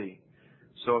you to see.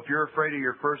 So if you're afraid of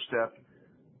your first step,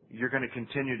 you're going to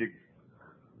continue to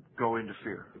go into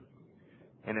fear.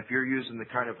 And if you're using the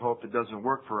kind of hope that doesn't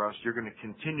work for us, you're going to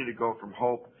continue to go from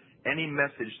hope, any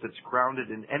message that's grounded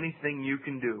in anything you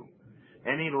can do,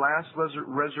 any last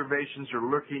reservations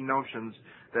or lurking notions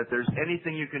that there's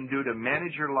anything you can do to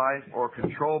manage your life or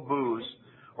control booze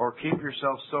or keep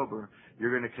yourself sober,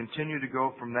 you're going to continue to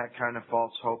go from that kind of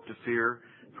false hope to fear,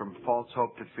 from false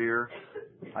hope to fear.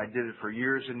 I did it for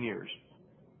years and years,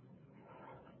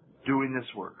 doing this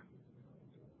work.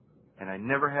 And I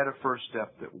never had a first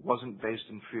step that wasn't based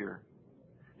in fear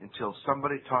until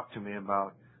somebody talked to me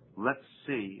about, let's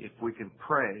see if we can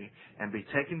pray and be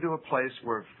taken to a place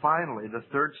where finally the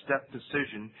third step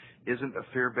decision isn't a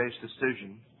fear-based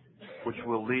decision, which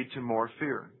will lead to more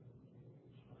fear.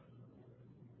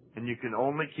 And you can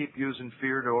only keep using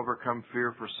fear to overcome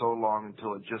fear for so long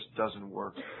until it just doesn't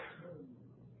work.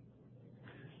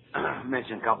 I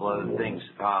mentioned a couple other things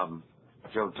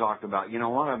Joe talked about.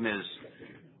 One of them is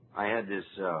I had this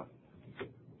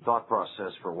thought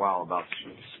process for a while about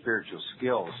spiritual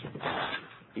skills.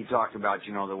 He talked about,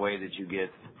 the way that you get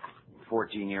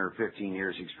 15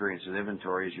 years experience with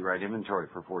inventory is you write inventory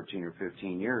for 14 or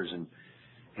 15 years. And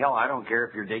Hell, I don't care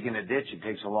if you're digging a ditch. It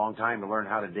takes a long time to learn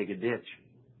how to dig a ditch.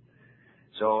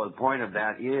 So the point of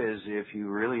that is, if you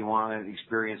really want to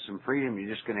experience some freedom,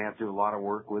 you're just going to have to do a lot of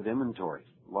work with inventory,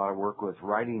 a lot of work with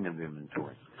writing of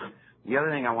inventory. The other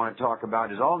thing I want to talk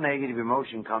about is all negative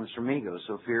emotion comes from ego,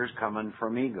 so fear is coming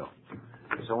from ego.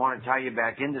 So I want to tie you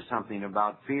back into something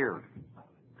about fear.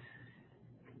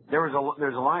 There's a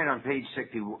line on page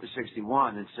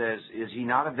 61 that says, is he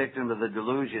not a victim of the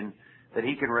delusion that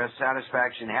he can wrest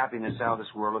satisfaction and happiness out of this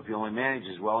world if he only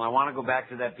manages well? And I want to go back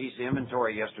to that piece of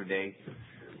inventory yesterday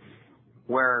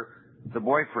where the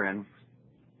boyfriend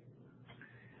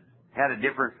had a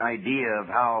different idea of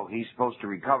how he's supposed to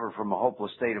recover from a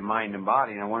hopeless state of mind and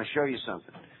body, and I want to show you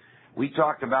something. We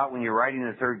talked about when you're writing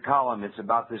the third column, it's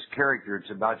about this character, it's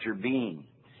about your being.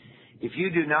 If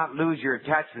you do not lose your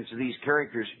attachment to these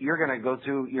characters, you're going to go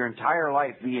through your entire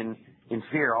life being in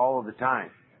fear all of the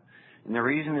time. And the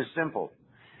reason is simple.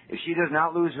 If she does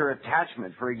not lose her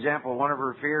attachment, for example, one of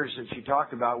her fears that she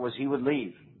talked about was he would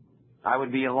leave. I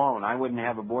would be alone. I wouldn't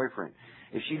have a boyfriend.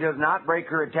 If she does not break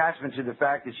her attachment to the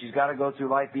fact that she's got to go through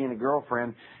life being a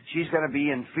girlfriend, she's going to be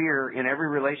in fear in every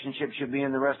relationship she'll be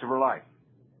in the rest of her life.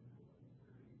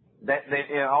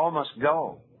 It all must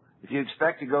go. If you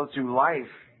expect to go through life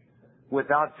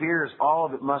without fears, all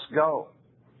of it must go.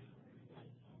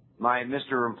 My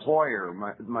Mr.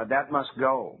 Employer, that must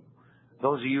go.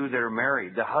 Those of you that are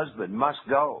married, the husband must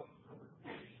go.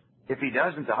 If he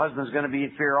doesn't, the husband's going to be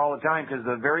in fear all the time, because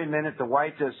the very minute the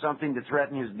wife does something to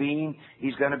threaten his being,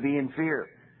 he's going to be in fear.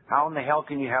 How in the hell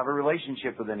can you have a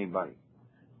relationship with anybody?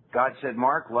 God said,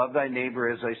 Mark, love thy neighbor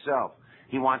as thyself.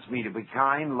 He wants me to be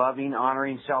kind, loving,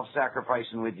 honoring,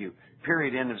 self-sacrificing with you.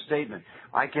 Period. End of statement.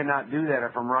 I cannot do that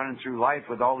if I'm running through life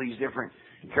with all these different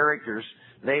characters.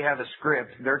 They have a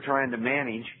script. They're trying to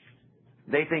manage.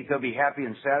 They think they'll be happy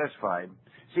and satisfied.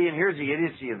 See, and here's the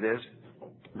idiocy of this.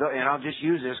 And I'll just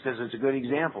use this because it's a good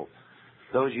example.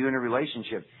 Those of you in a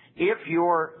relationship. If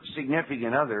your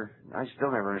significant other, I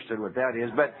still never understood what that is,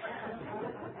 but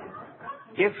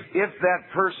if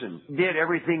that person did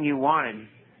everything you wanted,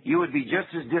 you would be just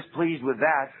as displeased with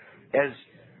that as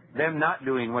them not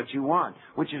doing what you want,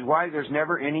 which is why there's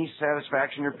never any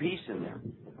satisfaction or peace in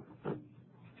there.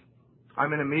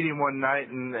 I'm in a meeting one night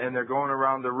and they're going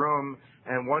around the room,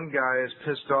 and one guy is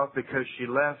pissed off because she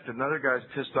left, another guy's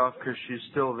pissed off because she's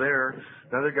still there,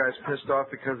 another guy's pissed off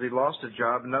because he lost a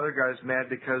job, another guy's mad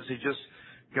because he just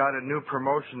got a new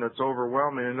promotion that's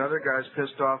overwhelming, another guy's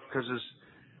pissed off because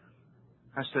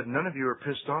I said, none of you are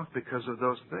pissed off because of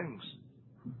those things.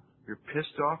 You're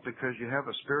pissed off because you have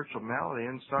a spiritual malady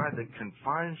inside that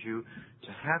confines you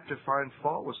to have to find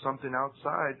fault with something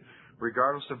outside,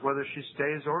 regardless of whether she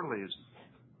stays or leaves.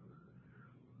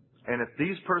 And if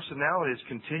these personalities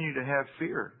continue to have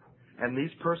fear, and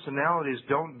these personalities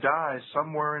don't die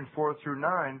somewhere in 4 through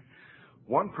 9,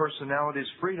 one personality's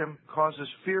freedom causes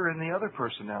fear in the other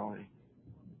personality.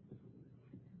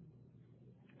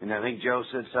 And I think Joe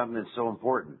said something that's so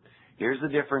important. Here's the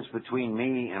difference between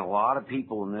me and a lot of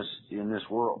people in this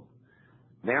world.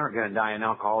 They aren't going to die an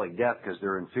alcoholic death because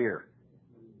they're in fear.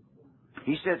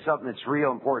 He said something that's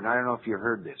real important. I don't know if you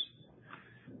heard this.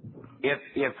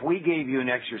 If we gave you an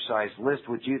exercise, list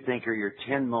what you think are your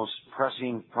 10 most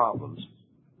pressing problems.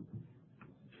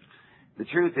 The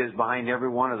truth is, behind every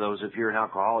one of those, if you're an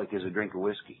alcoholic, is a drink of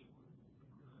whiskey.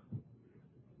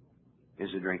 Is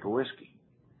a drink of whiskey.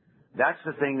 That's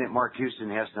the thing that Mark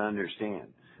Houston has to understand.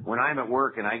 When I'm at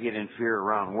work and I get in fear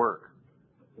around work,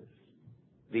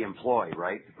 the employee,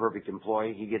 right? The perfect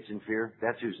employee, he gets in fear.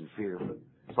 That's who's in fear.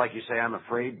 It's like you say, I'm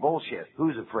afraid. Bullshit.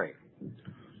 Who's afraid?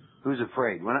 Who's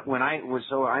afraid?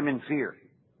 So I'm in fear.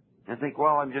 And I think,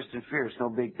 well, I'm just in fear. It's no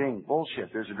big thing.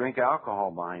 Bullshit. There's a drink of alcohol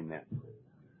behind that.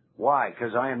 Why?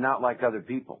 Because I am not like other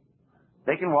people.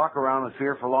 They can walk around with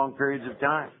fear for long periods of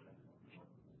time.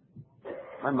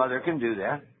 My mother can do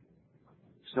that.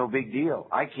 It's no big deal.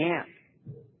 I can't.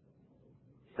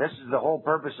 This is the whole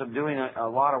purpose of doing a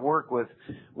lot of work with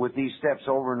these steps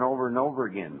over and over and over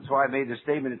again. That's why I made the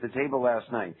statement at the table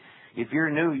last night. If you're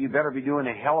new, you better be doing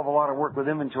a hell of a lot of work with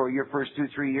inventory your first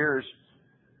 2-3 years,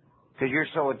 because you're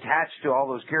so attached to all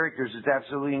those characters. It's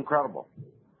absolutely incredible.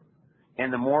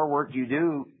 And the more work you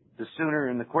do, the sooner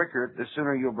and the quicker, the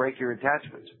sooner you'll break your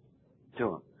attachments to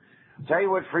them. I'll tell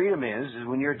you what freedom is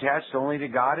when you're attached only to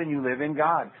God and you live in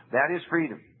God. That is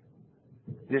freedom.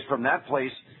 It is from that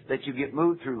place that you get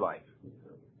moved through life.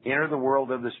 Enter the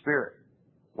world of the Spirit.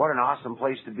 What an awesome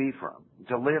place to be from,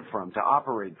 to live from, to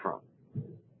operate from,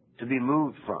 to be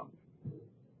moved from.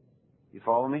 You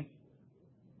follow me?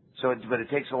 But it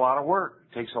takes a lot of work.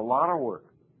 It takes a lot of work.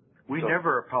 We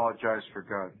never apologize for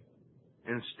God.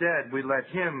 Instead, we let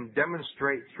Him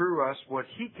demonstrate through us what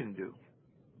He can do.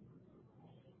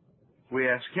 We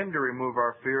ask Him to remove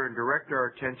our fear and direct our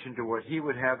attention to what He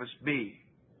would have us be.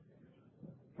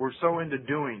 We're so into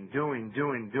doing.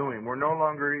 We're no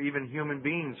longer even human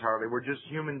beings, hardly. We're just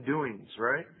human doings,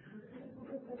 right?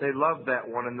 They love that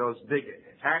one in those big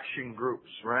action groups,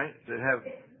 right? That have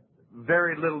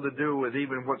very little to do with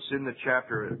even what's in the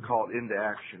chapter called Into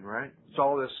Action, right? It's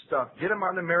all this stuff. Get them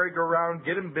on the merry-go-round,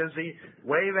 get them busy,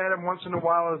 wave at them once in a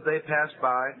while as they pass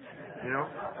by, you know.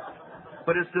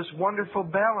 But it's this wonderful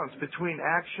balance between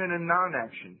action and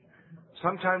non-action.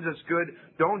 Sometimes it's good,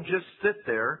 don't just sit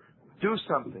there, do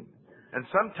something. And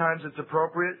sometimes it's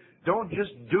appropriate, don't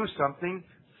just do something,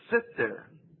 sit there,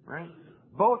 right?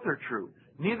 Both are true.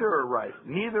 Neither are right.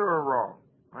 Neither are wrong,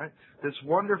 right? This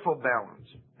wonderful balance,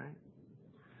 right?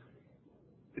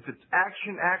 If it's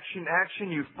action,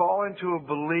 you fall into a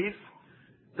belief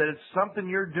that it's something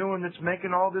you're doing that's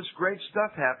making all this great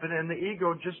stuff happen, and the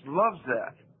ego just loves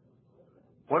that.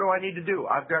 What do I need to do?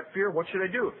 I've got fear. What should I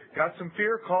do? Got some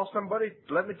fear? Call somebody.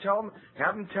 Let me tell them.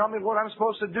 Have them tell me what I'm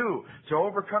supposed to do to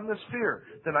overcome this fear.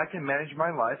 Then I can manage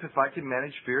my life. If I can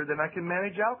manage fear, then I can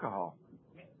manage alcohol.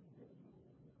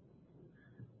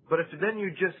 But if then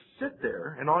you just sit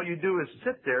there and all you do is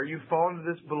sit there, you fall into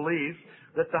this belief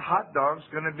that the hot dog's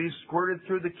going to be squirted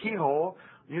through the keyhole,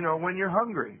 you know, when you're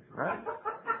hungry, right?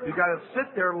 You got to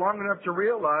sit there long enough to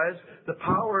realize the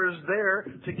power is there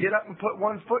to get up and put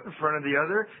one foot in front of the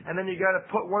other, and then you got to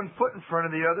put one foot in front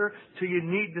of the other till you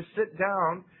need to sit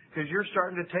down because you're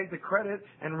starting to take the credit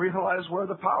and realize where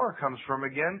the power comes from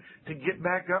again to get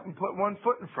back up and put one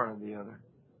foot in front of the other.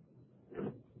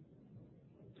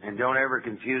 And don't ever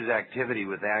confuse activity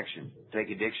with action.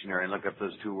 Take a dictionary and look up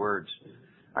those two words.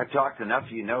 I've talked enough,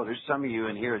 you know. There's some of you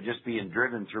in here just being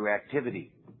driven through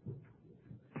activity.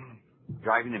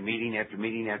 Driving to meeting after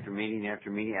meeting after meeting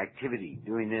after meeting, activity.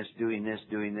 Doing this.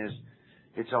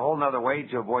 It's a whole other way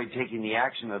to avoid taking the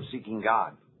action of seeking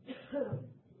God.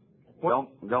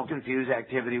 Don't confuse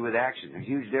activity with action. There's a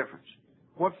huge difference.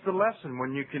 What's the lesson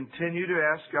when you continue to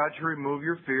ask God to remove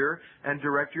your fear and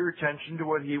direct your attention to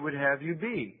what He would have you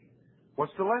be?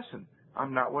 What's the lesson?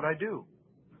 I'm not what I do.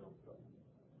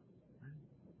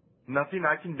 Nothing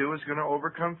I can do is going to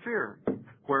overcome fear.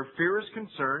 Where fear is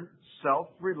concerned,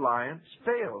 self-reliance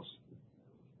fails.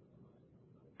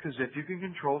 Because if you can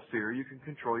control fear, you can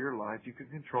control your life, you can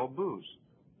control booze.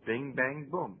 Bing, bang,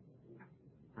 boom.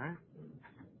 Right?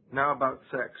 Now about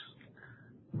sex.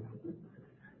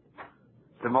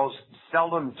 The most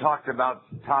seldom talked about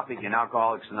topic in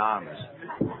Alcoholics Anonymous.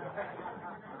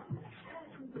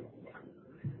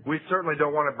 We certainly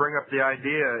don't want to bring up the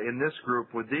idea in this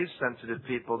group with these sensitive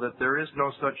people that there is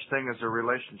no such thing as a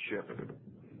relationship.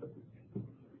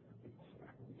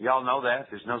 Y'all know that?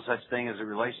 There's no such thing as a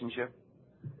relationship?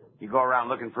 You go around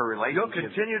looking for relationships. You'll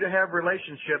continue to have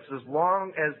relationships as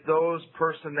long as those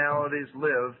personalities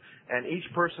live, and each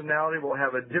personality will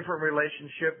have a different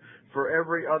relationship for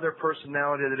every other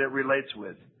personality that it relates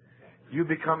with. You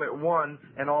become at one,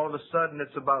 and all of a sudden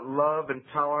it's about love and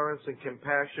tolerance and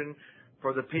compassion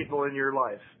for the people in your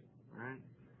life. Right?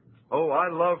 Oh, I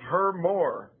love her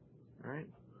more. Right?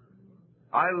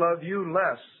 I love you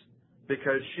less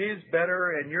because she's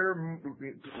better and you're...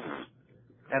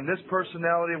 And this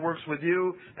personality works with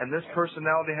you, and this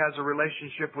personality has a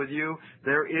relationship with you.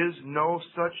 There is no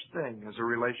such thing as a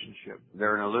relationship.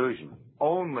 They're an illusion.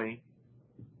 Only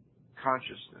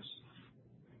consciousness.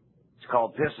 It's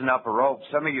called pissing up a rope.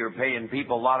 Some of you are paying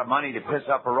people a lot of money to piss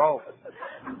up a rope.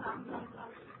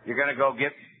 You're going to go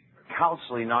get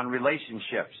counseling on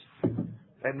relationships.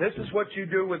 And this is what you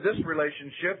do with this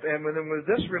relationship, and then with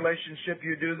this relationship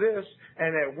you do this,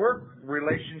 and at work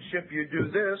relationship you do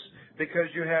this, because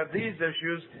you have these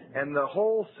issues, and the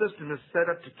whole system is set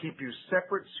up to keep you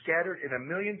separate, scattered in a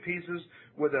million pieces,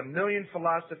 with a million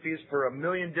philosophies for a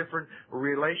million different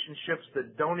relationships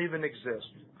that don't even exist.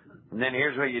 And then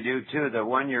here's what you do, too. The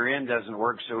one you're in doesn't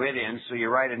work, so it ends. So you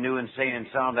write a new insane and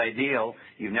sound ideal.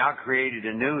 You've now created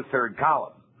a new third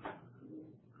column.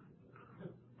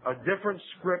 A different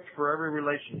script for every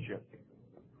relationship.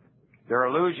 They're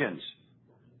illusions.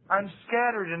 I'm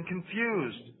scattered and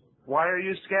confused. Why are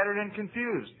you scattered and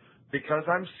confused? Because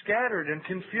I'm scattered and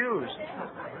confused.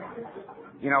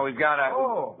 You know, we've got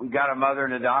a mother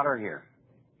and a daughter here.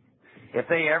 If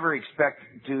they ever expect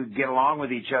to get along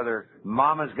with each other,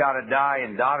 mama's got to die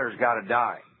and daughter's got to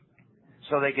die.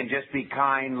 So they can just be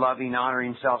kind, loving,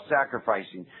 honoring,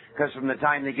 self-sacrificing. Because from the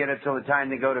time they get up till the time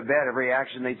they go to bed, every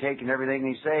action they take and everything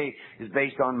they say is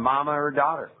based on mama or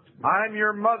daughter. I'm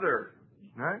your mother,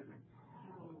 right?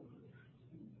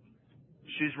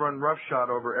 she's run roughshod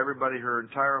over everybody her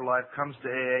entire life, comes to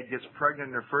AA, gets pregnant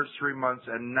in her first 3 months,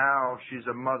 and now she's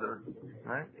a mother,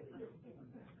 right?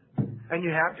 And you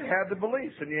have to have the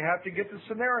beliefs, and you have to get the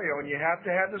scenario, and you have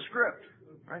to have the script,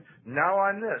 right? Now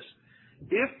on this,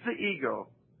 if the ego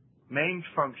main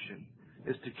function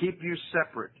is to keep you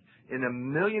separate in a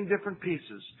million different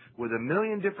pieces, with a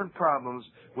million different problems,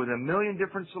 with a million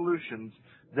different solutions,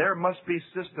 there must be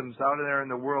systems out there in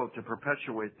the world to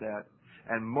perpetuate that.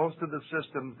 And most of the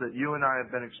systems that you and I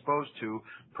have been exposed to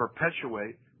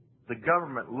perpetuate. The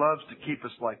government loves to keep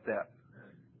us like that.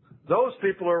 Those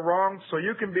people are wrong, so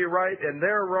you can be right, and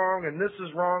they're wrong, and this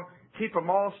is wrong. Keep them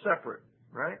all separate,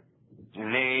 right? In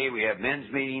AA, we have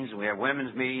men's meetings, we have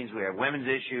women's meetings, we have women's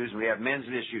issues, we have men's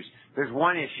issues. There's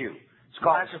one issue. It's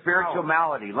called spiritual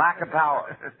malady, lack of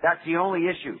power. That's the only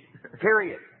issue,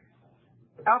 period.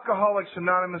 Alcoholics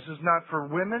Anonymous is not for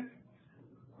women.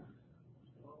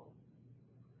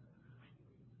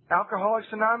 Alcoholics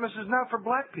Anonymous is not for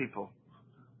black people.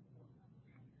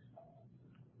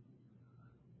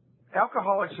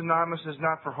 Alcoholics Anonymous is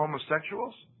not for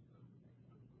homosexuals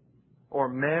or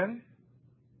men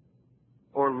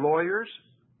or lawyers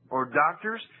or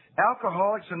doctors.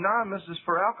 Alcoholics Anonymous is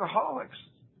for alcoholics.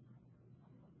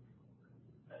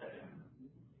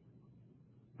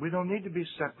 We don't need to be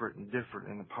separate and different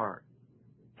and apart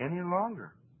any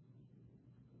longer.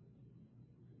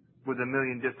 With a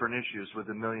million different issues, with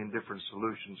a million different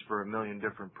solutions for a million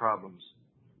different problems,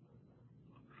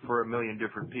 for a million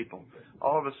different people.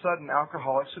 All of a sudden,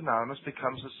 Alcoholics Anonymous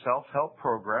becomes a self-help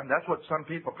program. That's what some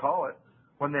people call it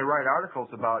when they write articles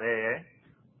about AA.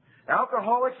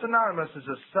 Alcoholics Anonymous is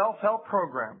a self-help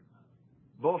program.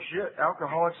 Bullshit.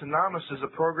 Alcoholics Anonymous is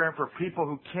a program for people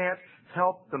who can't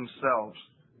help themselves.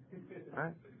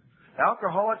 Right?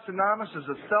 Alcoholics Anonymous is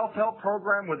a self-help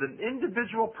program with an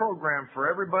individual program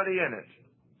for everybody in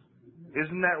it.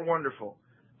 Isn't that wonderful?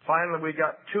 Finally, we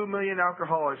got 2 million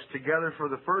alcoholics together for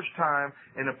the first time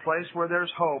in a place where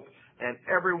there's hope, and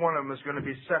every one of them is going to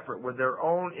be separate with their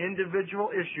own individual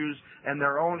issues and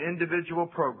their own individual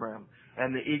program.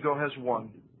 And the ego has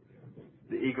won.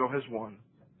 The ego has won.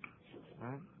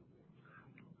 Right?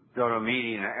 Go to a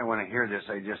meeting, and when I hear this,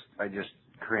 I just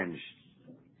cringe.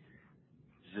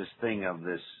 This thing of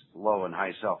this low and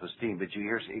high self-esteem, but you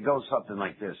hear it goes something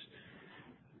like this: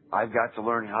 I've got to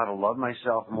learn how to love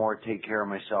myself more, take care of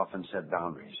myself, and set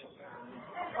boundaries.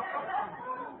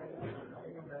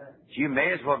 You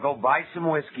may as well go buy some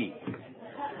whiskey.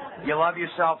 You love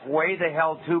yourself way the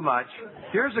hell too much.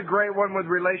 Here's a great one with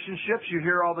relationships you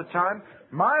hear all the time.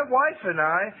 My wife and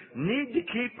I need to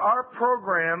keep our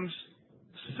programs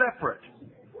separate.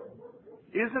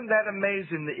 Isn't that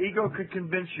amazing? The ego could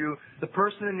convince you the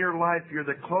person in your life you're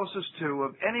the closest to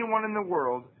of anyone in the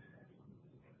world,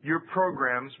 your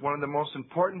programs, one of the most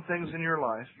important things in your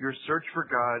life, your search for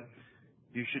God,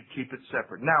 you should keep it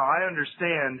separate. Now, I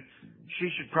understand she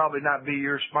should probably not be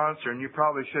your sponsor, and you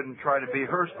probably shouldn't try to be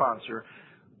her sponsor,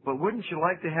 but wouldn't you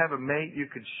like to have a mate you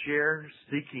could share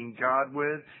seeking God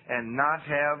with and not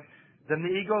have? Then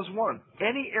the ego's won.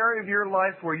 Any area of your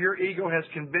life where your ego has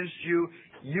convinced you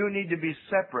you need to be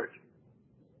separate,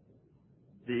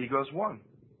 the ego's won.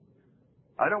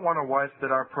 I don't want a wife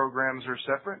that our programs are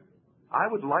separate. I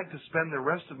would like to spend the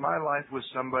rest of my life with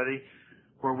somebody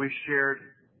where we shared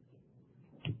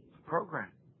the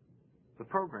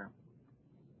program.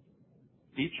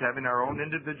 Each having our own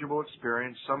individual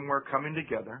experience, somewhere coming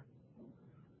together,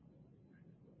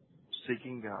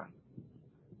 seeking God.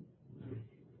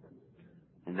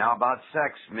 And now about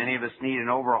sex, many of us need an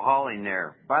overhauling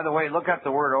there. By the way, look up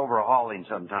the word overhauling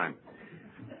sometime.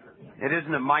 It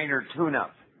isn't a minor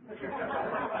tune-up.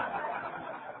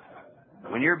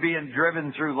 When you're being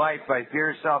driven through life by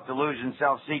fear, self-delusion,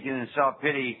 self-seeking, and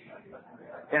self-pity,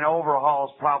 an overhaul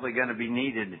is probably going to be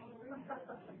needed.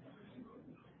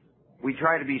 We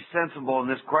try to be sensible in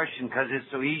this question because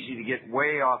it's so easy to get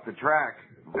way off the track.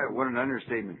 What an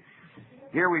understatement.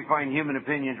 Here we find human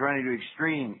opinions running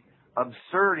to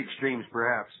absurd extremes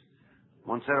perhaps.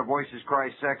 One set of voices cry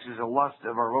sex is a lust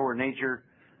of our lower nature,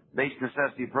 base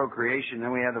necessity of procreation.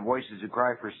 Then we have the voices who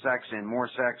cry for sex and more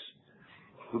sex,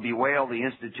 who bewail the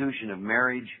institution of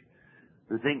marriage,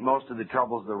 who think most of the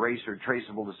troubles of the race are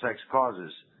traceable to sex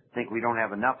causes, think we don't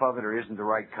have enough of it or isn't the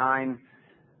right kind.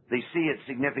 They see its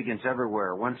significance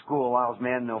everywhere. One school allows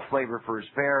man no flavor for his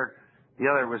fare. The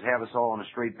other was have us all on a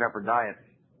straight pepper diet.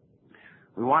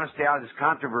 We want to stay out of this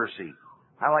controversy.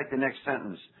 I like the next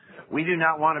sentence. We do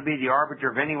not want to be the arbiter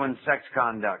of anyone's sex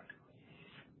conduct.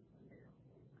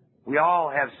 We all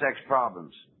have sex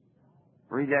problems.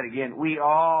 Read that again. We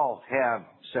all have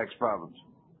sex problems.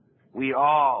 We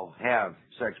all have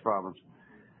sex problems.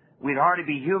 We'd hardly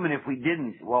be human if we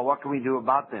didn't. Well, what can we do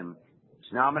about them?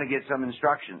 So now I'm going to get some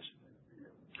instructions.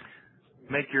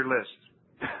 Make your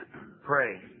list.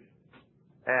 Pray.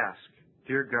 Ask.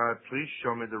 Dear God, please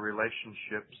show me the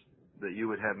relationships that you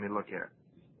would have me look at.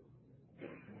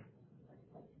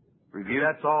 Review.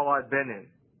 That's all I've been in.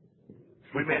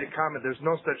 We made a comment, there's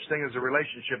no such thing as a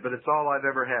relationship, but it's all I've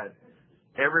ever had.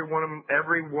 Every woman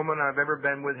I've ever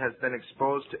been with has been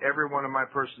exposed to every one of my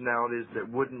personalities that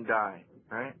wouldn't die,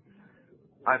 right?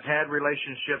 I've had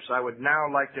relationships I would now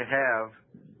like to have,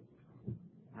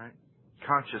 right?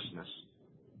 Consciousness.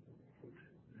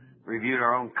 Reviewed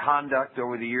our own conduct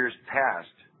over the years past.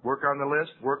 Work on the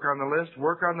list, work on the list,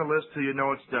 work on the list till you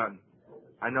know it's done.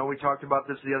 I know we talked about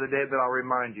this the other day, but I'll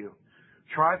remind you.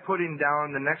 Try putting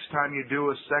down the next time you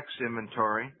do a sex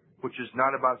inventory, which is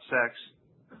not about sex,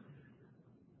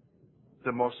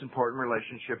 the most important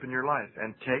relationship in your life,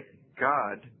 and take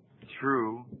God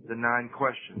through the 9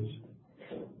 questions.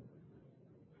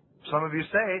 Some of you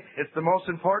say, it's the most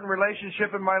important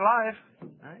relationship in my life.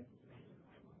 Right?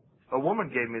 A woman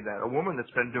gave me that, a woman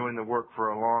that's been doing the work for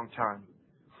a long time.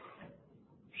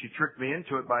 She tricked me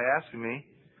into it by asking me,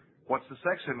 what's the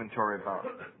sex inventory about?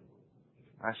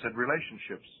 I said,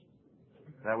 relationships.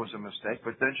 That was a mistake.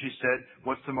 But then she said,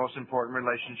 what's the most important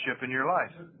relationship in your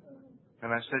life?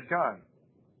 And I said, God.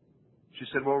 She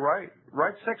said, well, write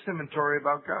sex inventory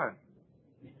about God.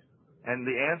 And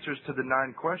the answers to the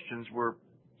 9 questions were,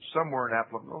 some weren't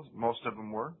applicable, most of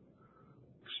them were.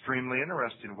 Extremely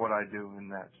interesting what I do in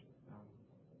that.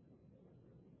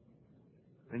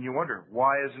 And you wonder,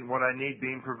 why isn't what I need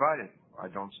being provided? I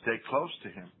don't stay close to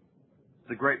Him.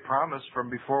 The great promise from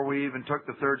before we even took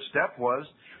the 3rd step was,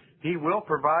 He will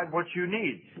provide what you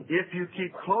need if you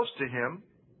keep close to Him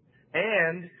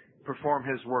and perform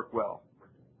His work well.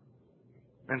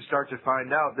 And start to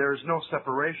find out there is no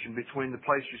separation between the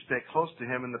place you stay close to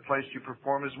Him and the place you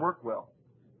perform His work well.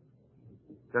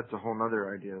 That's a whole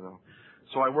other idea, though.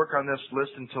 So I work on this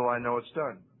list until I know it's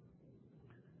done.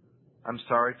 I'm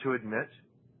sorry to admit,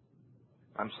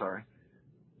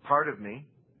 part of me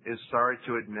is sorry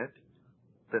to admit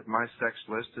that my sex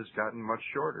list has gotten much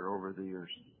shorter over the years.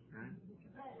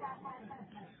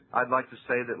 I'd like to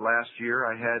say that last year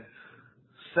I had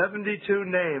 72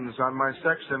 names on my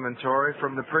sex inventory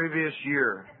from the previous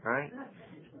year, right?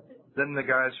 Then the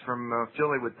guys from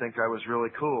Philly would think I was really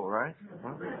cool, right?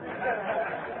 Huh?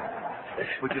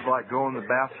 We could like go in the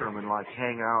bathroom and like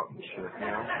hang out and shit, you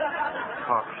know?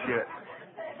 Talk shit.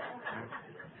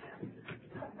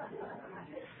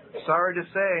 Sorry to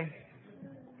say,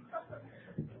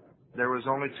 there was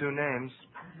only 2 names.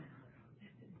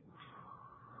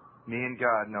 Me and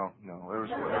God. No, there was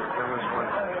one.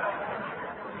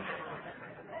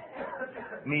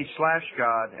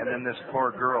 Me/God, and then this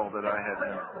poor girl that I had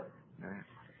known.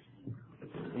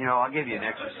 You know, I'll give you an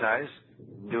exercise.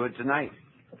 Do it tonight.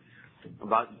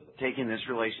 About taking this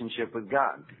relationship with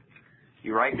God.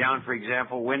 You write down, for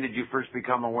example, when did you first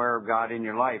become aware of God in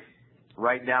your life?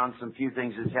 Write down some few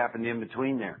things that's happened in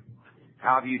between there.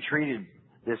 How have you treated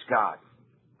this God?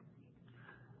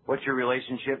 What's your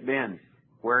relationship been?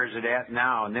 Where is it at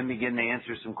now? And then begin to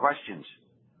answer some questions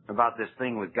about this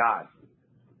thing with God.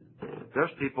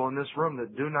 There's people in this room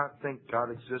that do not think God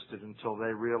existed until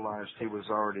they realized He was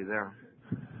already there.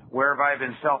 Where have I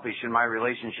been selfish in my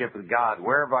relationship with God?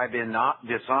 Where have I been not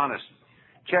dishonest?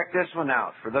 Check this one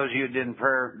out. For those of you who didn't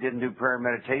do prayer and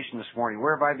meditation this morning,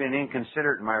 where have I been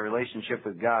inconsiderate in my relationship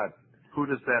with God? Who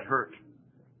does that hurt?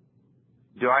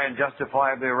 Do I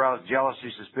unjustifiably arouse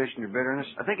jealousy, suspicion, or bitterness?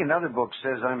 I think another book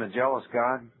says I'm a jealous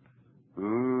God.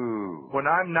 Ooh. When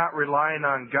I'm not relying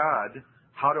on God,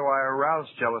 how do I arouse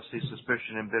jealousy,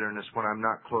 suspicion, and bitterness when I'm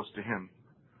not close to Him?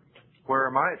 Where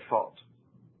am I at fault?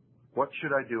 What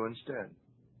should I do instead?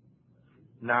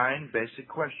 9 basic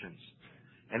questions.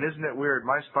 And isn't it weird?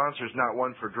 My sponsor's not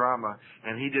one for drama,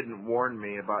 and he didn't warn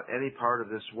me about any part of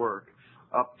this work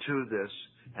up to this.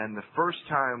 And the first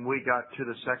time we got to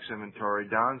the sex inventory,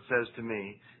 Don says to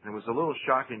me, and it was a little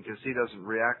shocking because he doesn't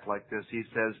react like this, he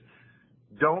says,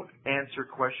 don't answer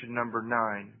question number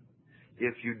 9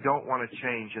 if you don't want to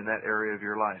change in that area of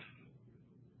your life.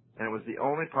 And it was the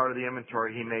only part of the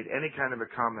inventory he made any kind of a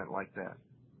comment like that.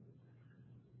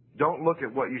 Don't look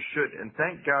at what you should. And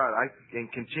thank God, in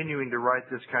continuing to write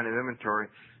this kind of inventory,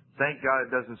 thank God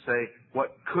it doesn't say,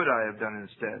 what could I have done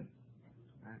instead?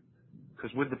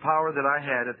 Because with the power that I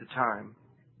had at the time,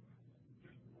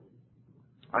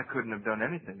 I couldn't have done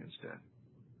anything instead.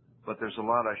 But there's a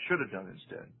lot I should have done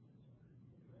instead.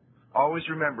 Always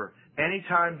remember,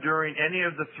 anytime during any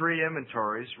of the 3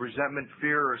 inventories, resentment,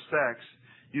 fear, or sex,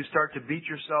 you start to beat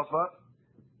yourself up,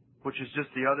 which is just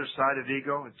the other side of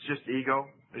ego, it's just ego,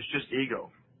 It's just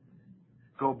ego.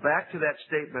 Go back to that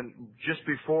statement just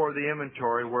before the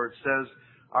inventory where it says,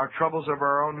 our troubles of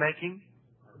our own making.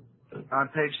 On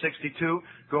page 62,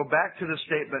 go back to the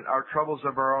statement, our troubles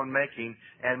of our own making,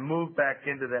 and move back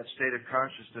into that state of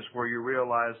consciousness where you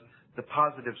realize the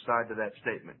positive side to that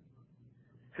statement.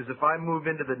 Because if I move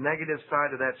into the negative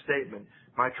side of that statement,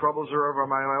 my troubles are of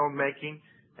my own making,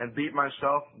 and beat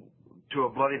myself to a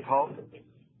bloody pulp,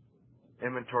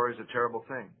 inventory is a terrible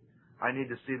thing. I need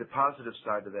to see the positive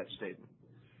side of that statement.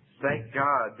 Thank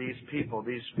God these people,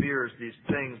 these fears, these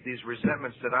things, these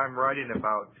resentments that I'm writing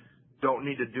about don't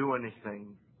need to do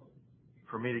anything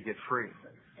for me to get free.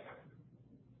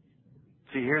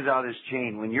 See, here's how this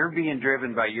chain. When you're being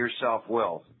driven by your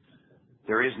self-will,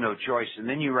 there is no choice. And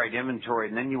then you write inventory,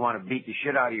 and then you want to beat the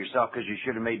shit out of yourself because you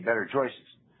should have made better choices.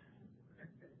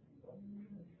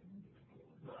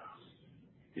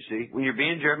 You see, when you're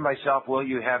being driven by self-will,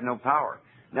 you have no power.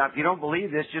 Now, if you don't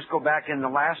believe this, just go back in the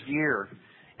last year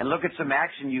and look at some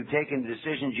action you've taken,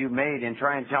 decisions you've made, and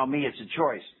try and tell me it's a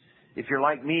choice. If you're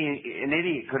like me, an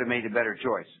idiot could have made a better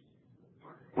choice.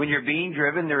 When you're being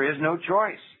driven, there is no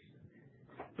choice.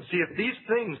 See, if these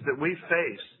things that we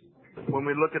face, when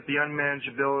we look at the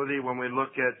unmanageability, when we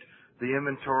look at the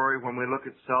inventory, when we look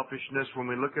at selfishness, when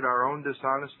we look at our own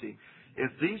dishonesty,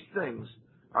 if these things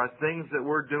are things that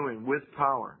we're doing with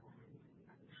power,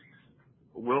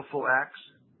 willful acts,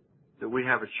 that we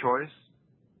have a choice,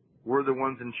 we're the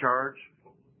ones in charge,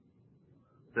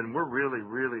 then we're really,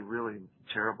 really, really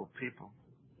terrible people.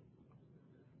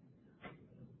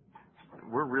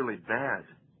 We're really bad.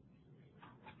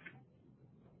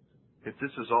 If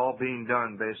this is all being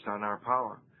done based on our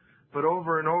power. But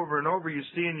over and over and over, you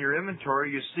see in your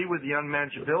inventory, you see with the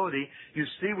unmanageability, you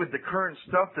see with the current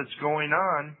stuff that's going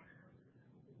on,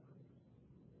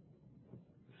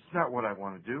 it's not what I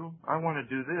want to do. I want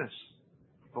to do this.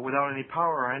 But without any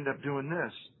power, I end up doing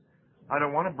this. I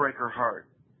don't want to break her heart.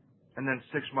 And then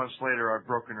 6 months later, I've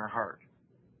broken her heart.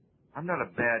 I'm not a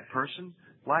bad person.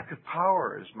 Lack of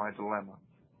power is my dilemma.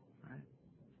 Right?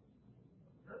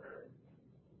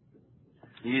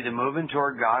 You're either moving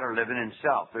toward God or living in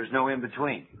self. There's no in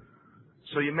between.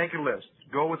 So you make a list.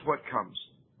 Go with what comes.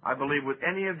 I believe with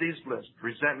any of these lists,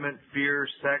 resentment, fear,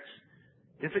 sex,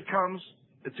 if it comes,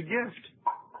 it's a gift.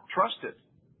 Trust it.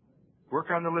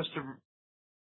 Work on the list of